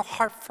bring your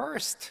heart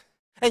first.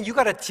 And you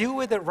got to deal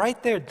with it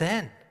right there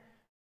then.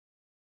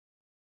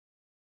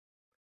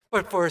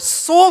 But for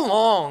so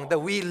long that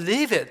we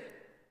leave it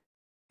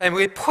and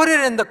we put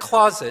it in the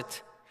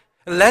closet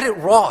and let it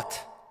rot.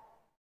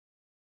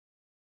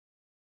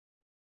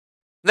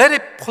 Let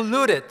it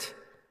pollute it.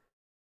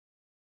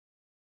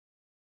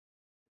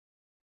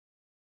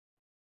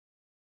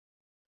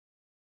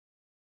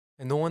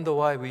 And no wonder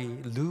why we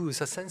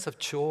lose a sense of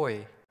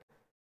joy,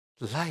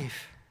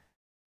 life.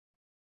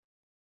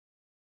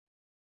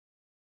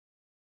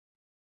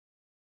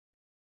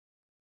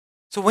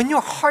 So when your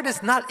heart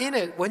is not in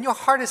it, when your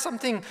heart is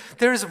something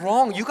there is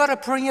wrong, you got to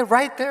bring it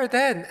right there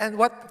then. And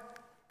what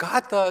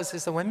God does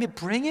is that when we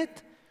bring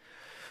it,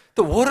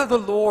 the word of the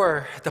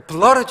Lord, the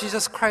blood of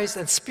Jesus Christ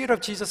and Spirit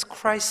of Jesus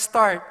Christ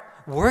start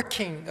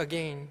working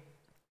again,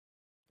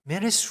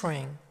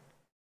 ministering.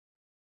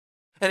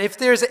 And if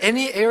there's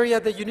any area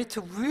that you need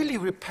to really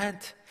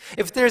repent,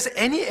 if there's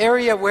any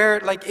area where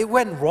like it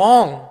went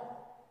wrong,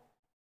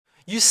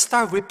 you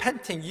start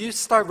repenting, you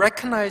start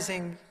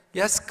recognizing,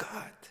 yes,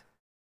 God.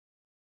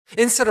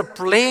 Instead of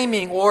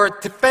blaming or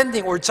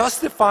defending or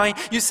justifying,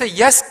 you say,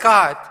 yes,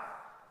 God,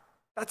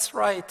 that's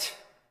right.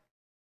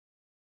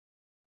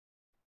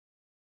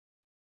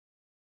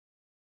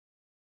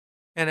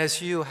 And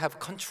as you have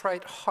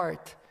contrite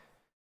heart,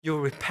 you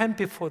repent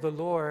before the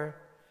Lord,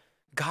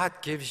 God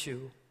gives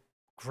you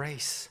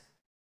grace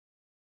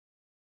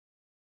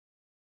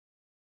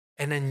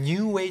and a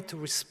new way to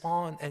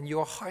respond, and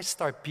your heart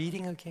start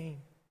beating again,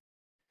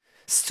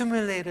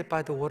 stimulated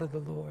by the word of the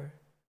Lord.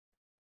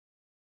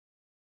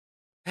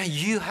 And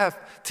you have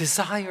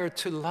desire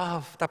to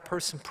love that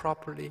person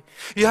properly.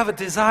 You have a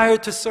desire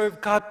to serve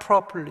God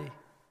properly.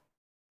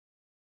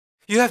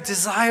 You have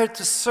desire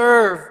to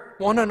serve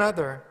one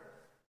another.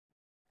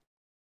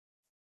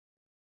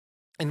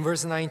 In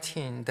verse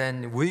 19,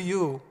 then will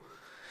you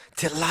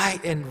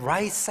delight in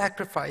right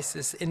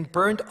sacrifices, in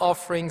burnt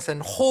offerings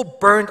and whole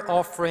burnt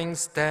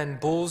offerings, then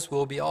bulls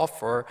will be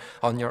offered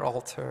on your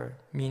altar.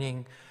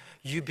 Meaning,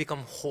 you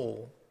become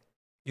whole.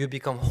 You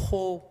become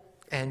whole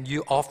and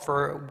you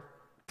offer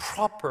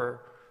proper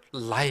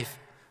life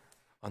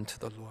unto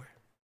the Lord.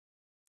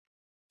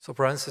 So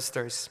brothers and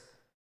sisters,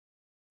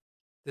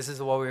 this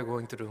is what we're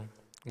going to do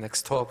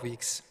next 12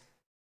 weeks.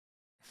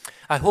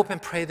 I hope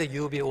and pray that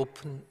you will be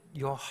open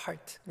your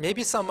heart.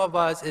 Maybe some of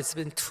us, it's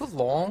been too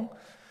long.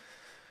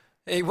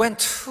 It went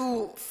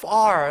too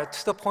far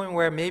to the point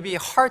where maybe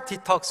heart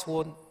detox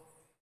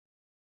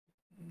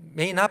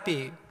may not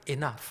be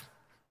enough.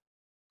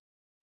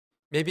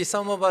 Maybe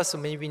some of us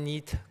maybe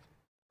need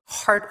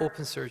heart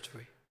open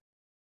surgery.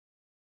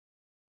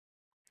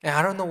 And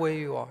I don't know where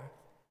you are,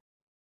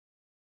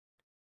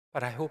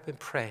 but I hope and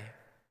pray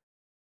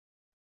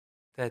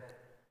that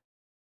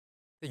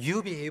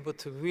you'll be able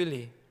to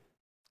really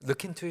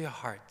look into your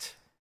heart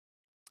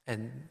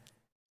and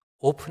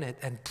open it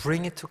and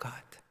bring it to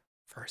God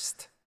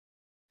first.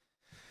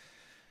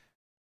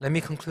 Let me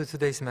conclude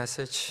today's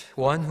message.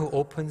 One who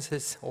opens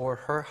his or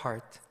her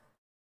heart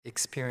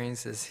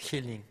experiences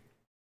healing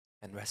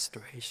and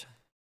restoration.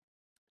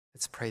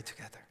 Let's pray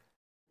together.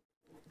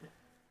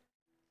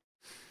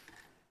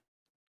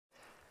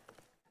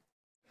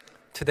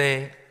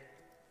 Today,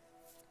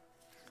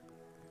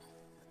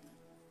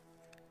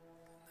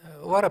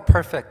 what a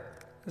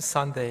perfect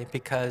Sunday,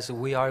 because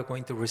we are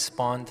going to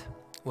respond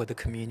with the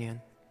communion.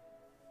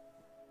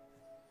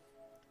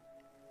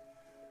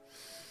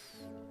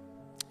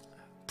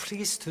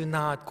 Please do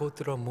not go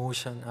through the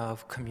motion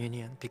of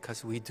communion,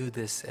 because we do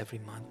this every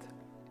month.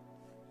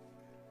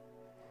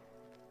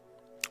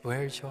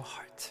 Where is your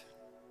heart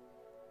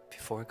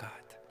before God?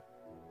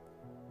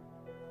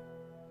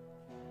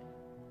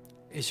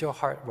 Is your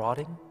heart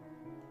rotting?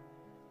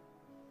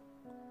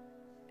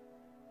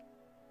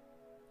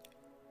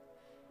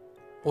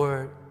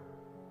 Or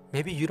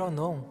maybe you don't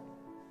know.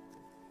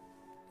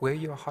 where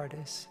your heart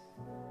is.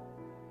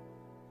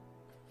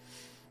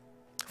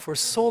 For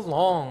so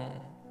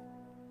long,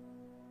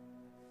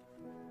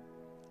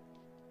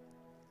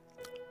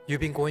 you've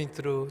been going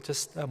through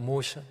just a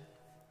motion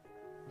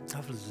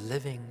of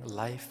living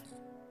life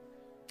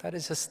that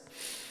is just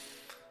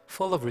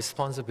full of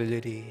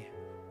responsibility,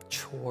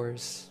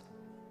 chores,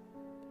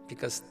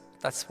 because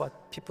that's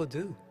what people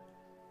do.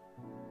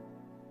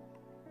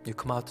 You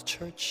come out to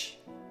church,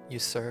 you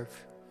serve,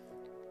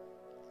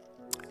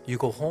 you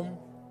go home,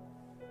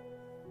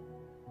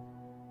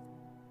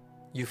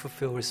 you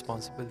fulfill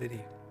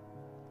responsibility,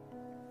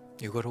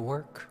 you go to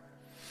work,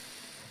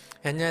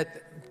 and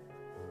yet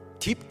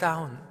deep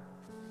down,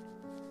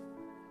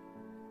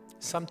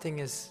 something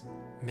is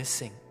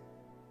missing.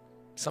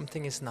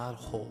 Something is not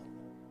whole.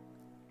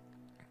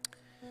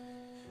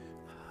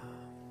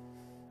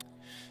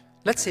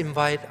 Let's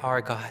invite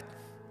our God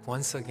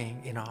once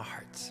again in our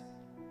hearts.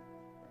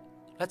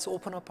 Let's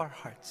open up our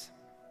hearts.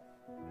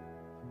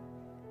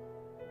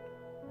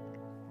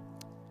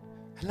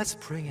 And let's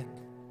bring it.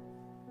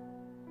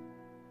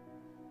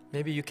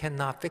 Maybe you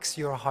cannot fix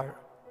your heart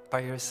by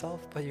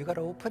yourself, but you got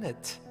to open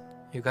it.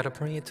 You got to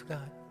bring it to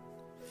God.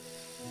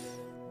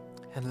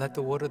 And let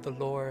the word of the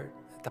Lord,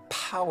 the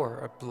power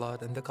of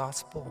blood and the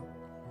gospel,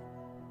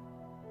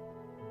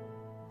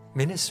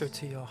 minister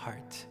to your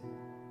heart.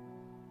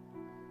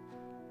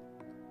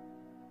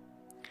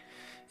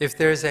 If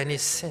there is any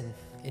sin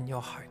in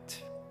your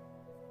heart,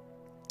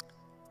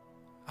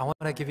 I want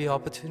to give you an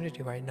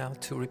opportunity right now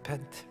to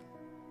repent.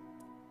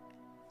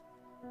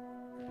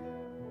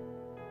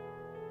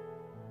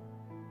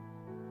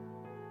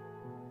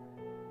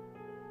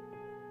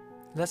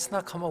 Let's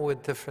not come up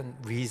with different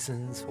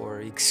reasons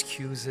or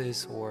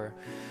excuses or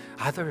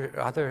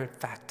other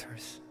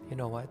factors. You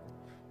know what?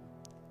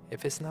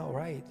 If it's not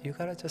right, you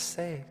gotta just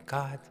say,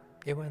 God,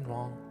 it went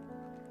wrong,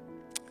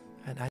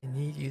 and I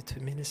need you to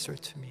minister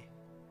to me.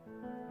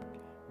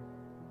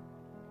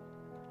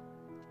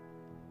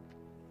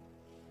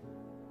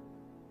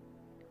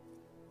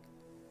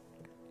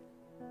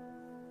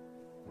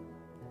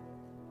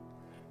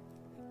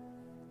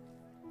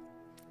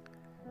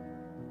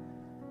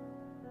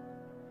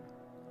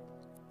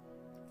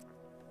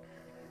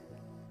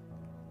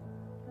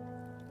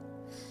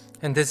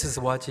 And this is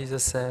what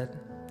Jesus said.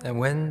 And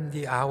when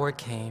the hour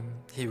came,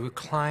 he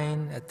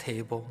reclined at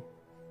table,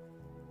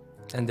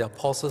 and the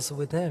apostles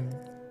with him.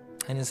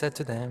 And he said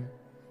to them,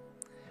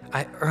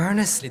 I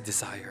earnestly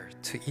desire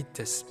to eat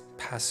this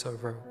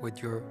Passover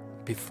with you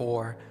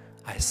before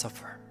I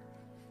suffer.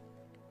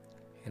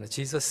 You know,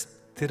 Jesus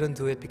didn't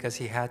do it because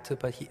he had to,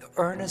 but he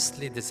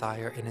earnestly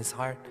desired in his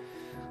heart,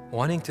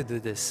 wanting to do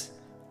this,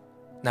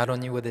 not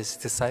only with his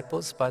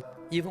disciples, but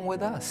even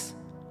with us.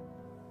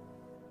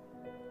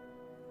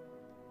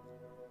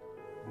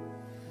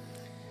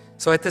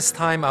 So at this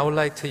time, I would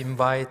like to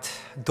invite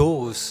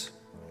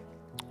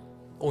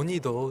only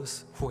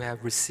those who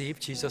have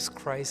received Jesus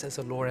Christ as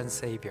a Lord and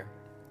Savior.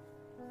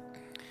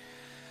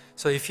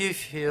 So if you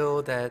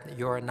feel that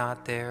you are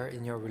not there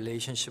in your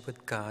relationship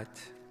with God,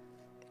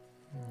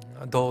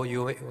 though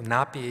you will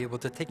not be able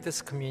to take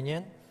this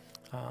communion,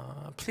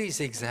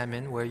 please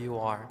examine where you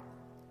are.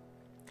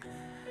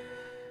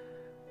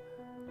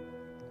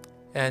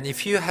 And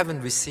if you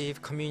haven't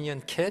received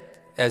communion kit,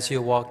 as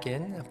you walk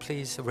in,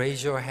 please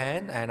raise your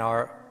hand, and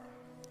our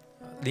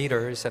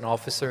leaders and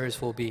officers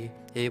will be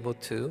able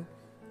to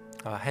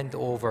hand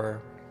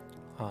over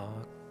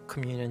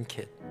communion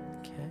kit.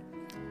 Okay?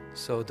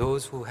 So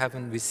those who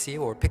haven't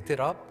received or picked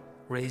it up,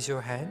 raise your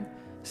hand,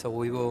 so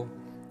we will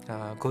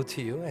go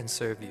to you and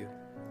serve you.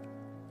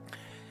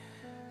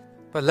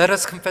 But let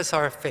us confess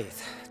our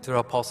faith through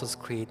Apostles'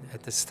 Creed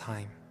at this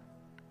time.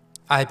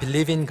 I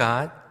believe in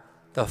God,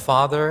 the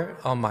Father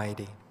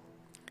Almighty,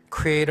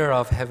 Creator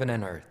of heaven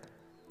and earth.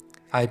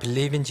 I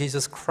believe in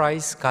Jesus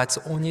Christ, God's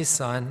only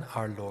Son,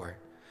 our Lord,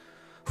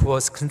 who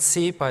was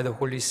conceived by the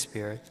Holy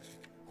Spirit,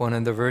 born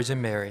of the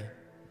Virgin Mary,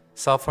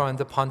 suffered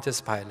under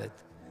Pontius Pilate,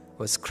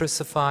 was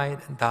crucified,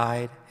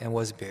 died, and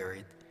was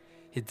buried.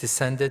 He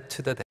descended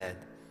to the dead.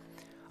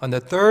 On the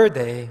third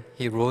day,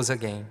 he rose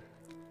again,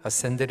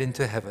 ascended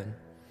into heaven,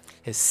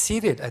 is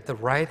seated at the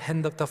right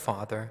hand of the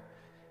Father,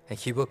 and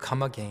he will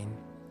come again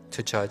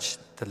to judge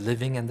the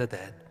living and the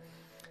dead.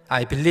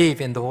 I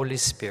believe in the Holy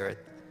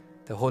Spirit,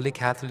 the Holy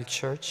Catholic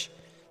Church,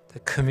 the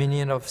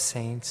communion of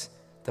saints,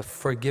 the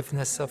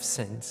forgiveness of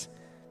sins,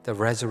 the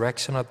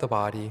resurrection of the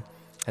body,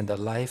 and the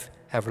life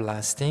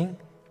everlasting.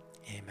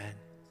 Amen.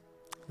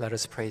 Let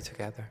us pray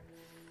together.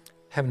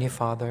 Heavenly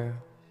Father,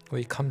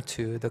 we come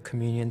to the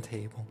communion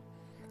table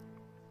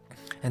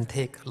and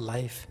take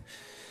life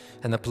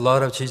and the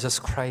blood of Jesus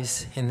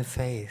Christ in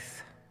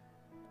faith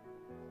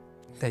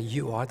that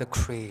you are the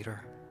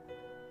Creator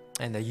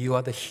and that you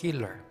are the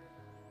healer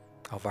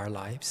of our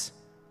lives,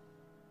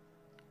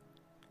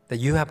 that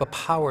you have a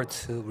power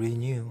to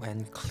renew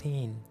and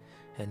clean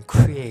and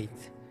create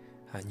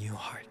a new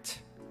heart.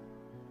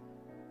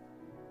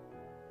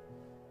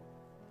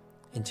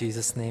 In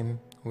Jesus' name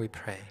we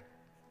pray.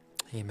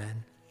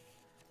 Amen.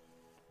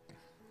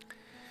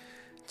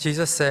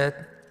 Jesus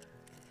said,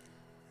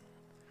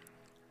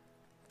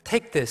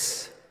 take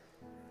this,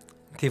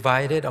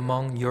 divide it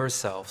among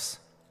yourselves.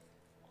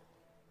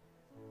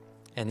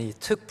 And he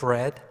took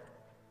bread,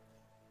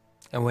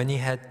 and when he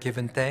had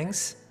given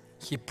thanks,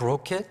 he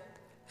broke it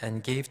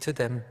and gave to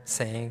them,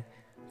 saying,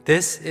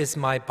 "This is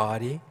my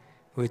body,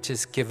 which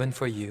is given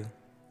for you.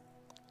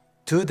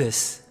 Do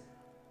this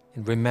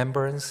in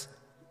remembrance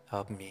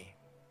of me."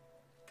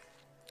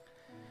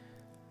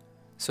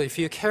 So if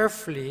you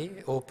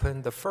carefully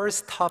open the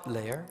first top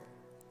layer,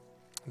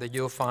 that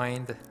you'll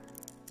find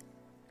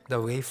the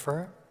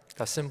wafer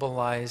that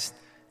symbolized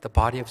the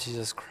body of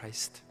Jesus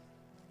Christ.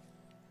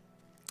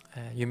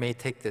 You may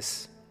take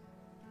this.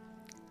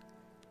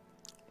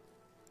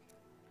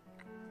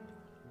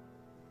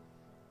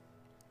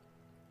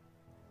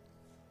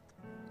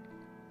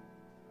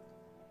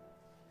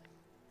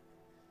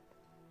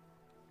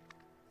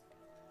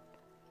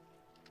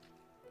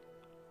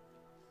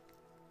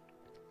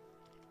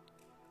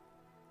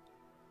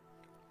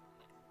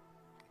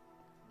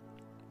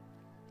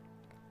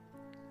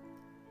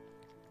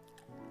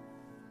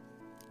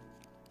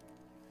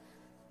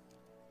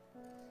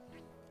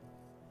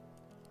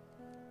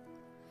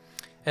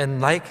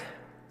 And like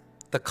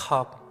the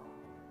cup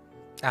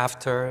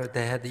after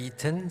they had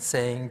eaten,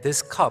 saying,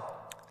 "This cup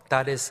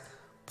that is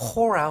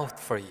poured out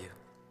for you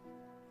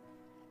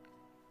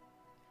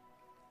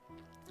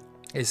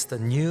is the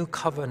new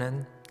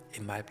covenant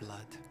in my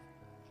blood."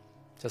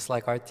 Just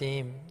like our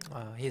theme,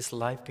 His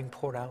life being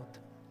poured out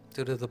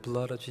due to the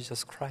blood of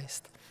Jesus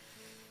Christ.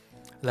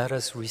 Let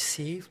us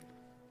receive,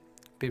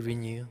 be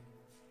renewed,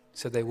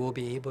 so that we'll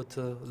be able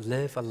to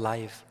live a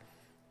life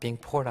being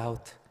poured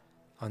out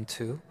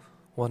unto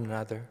one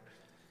another.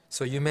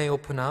 So you may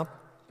open up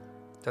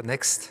the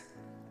next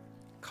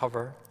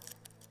cover.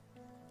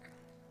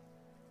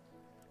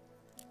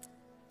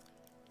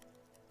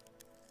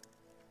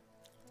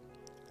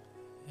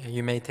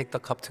 You may take the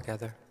cup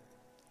together.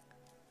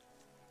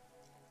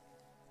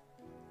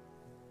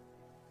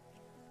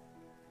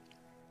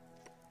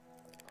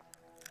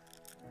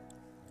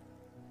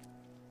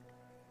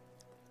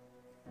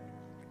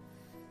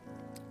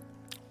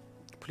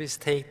 Please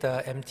take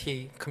the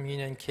empty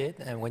communion kit,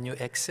 and when you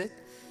exit,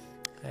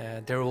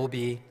 there will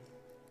be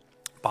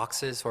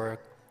boxes or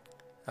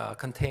a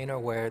container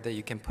where that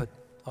you can put,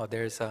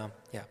 there's a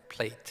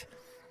plate.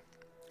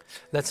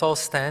 Let's all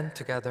stand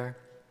together.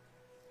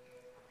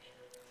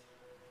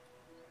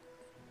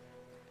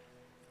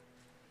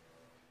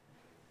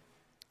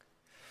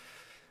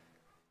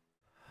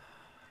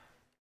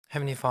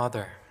 Heavenly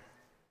Father,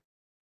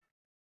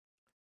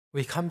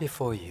 we come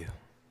before you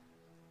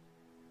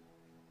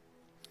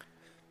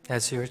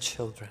as your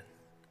children.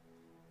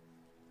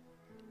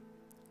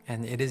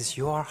 And it is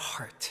your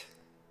heart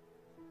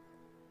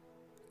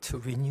to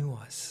renew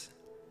us.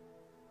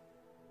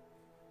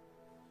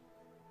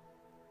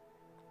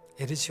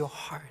 It is your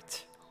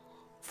heart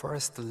for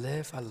us to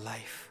live a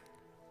life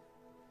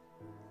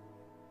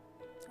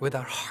with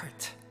our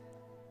heart,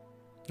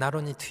 not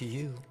only to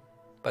you,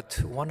 but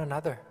to one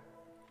another.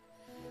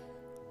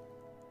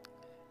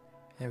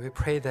 And we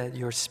pray that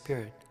your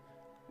Spirit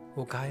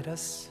will guide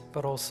us,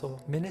 but also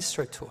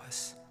minister to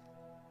us,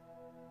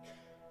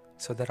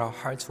 so that our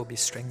hearts will be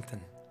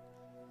strengthened.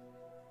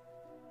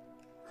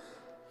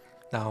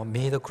 Now,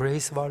 may the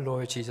grace of our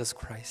Lord Jesus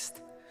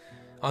Christ,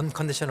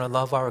 unconditional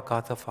love of our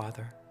God the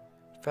Father,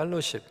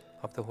 fellowship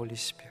of the Holy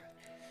Spirit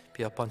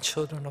be upon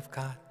children of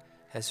God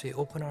as we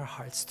open our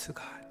hearts to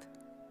God,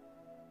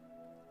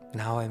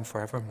 now and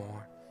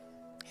forevermore.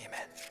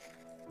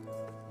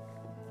 Amen.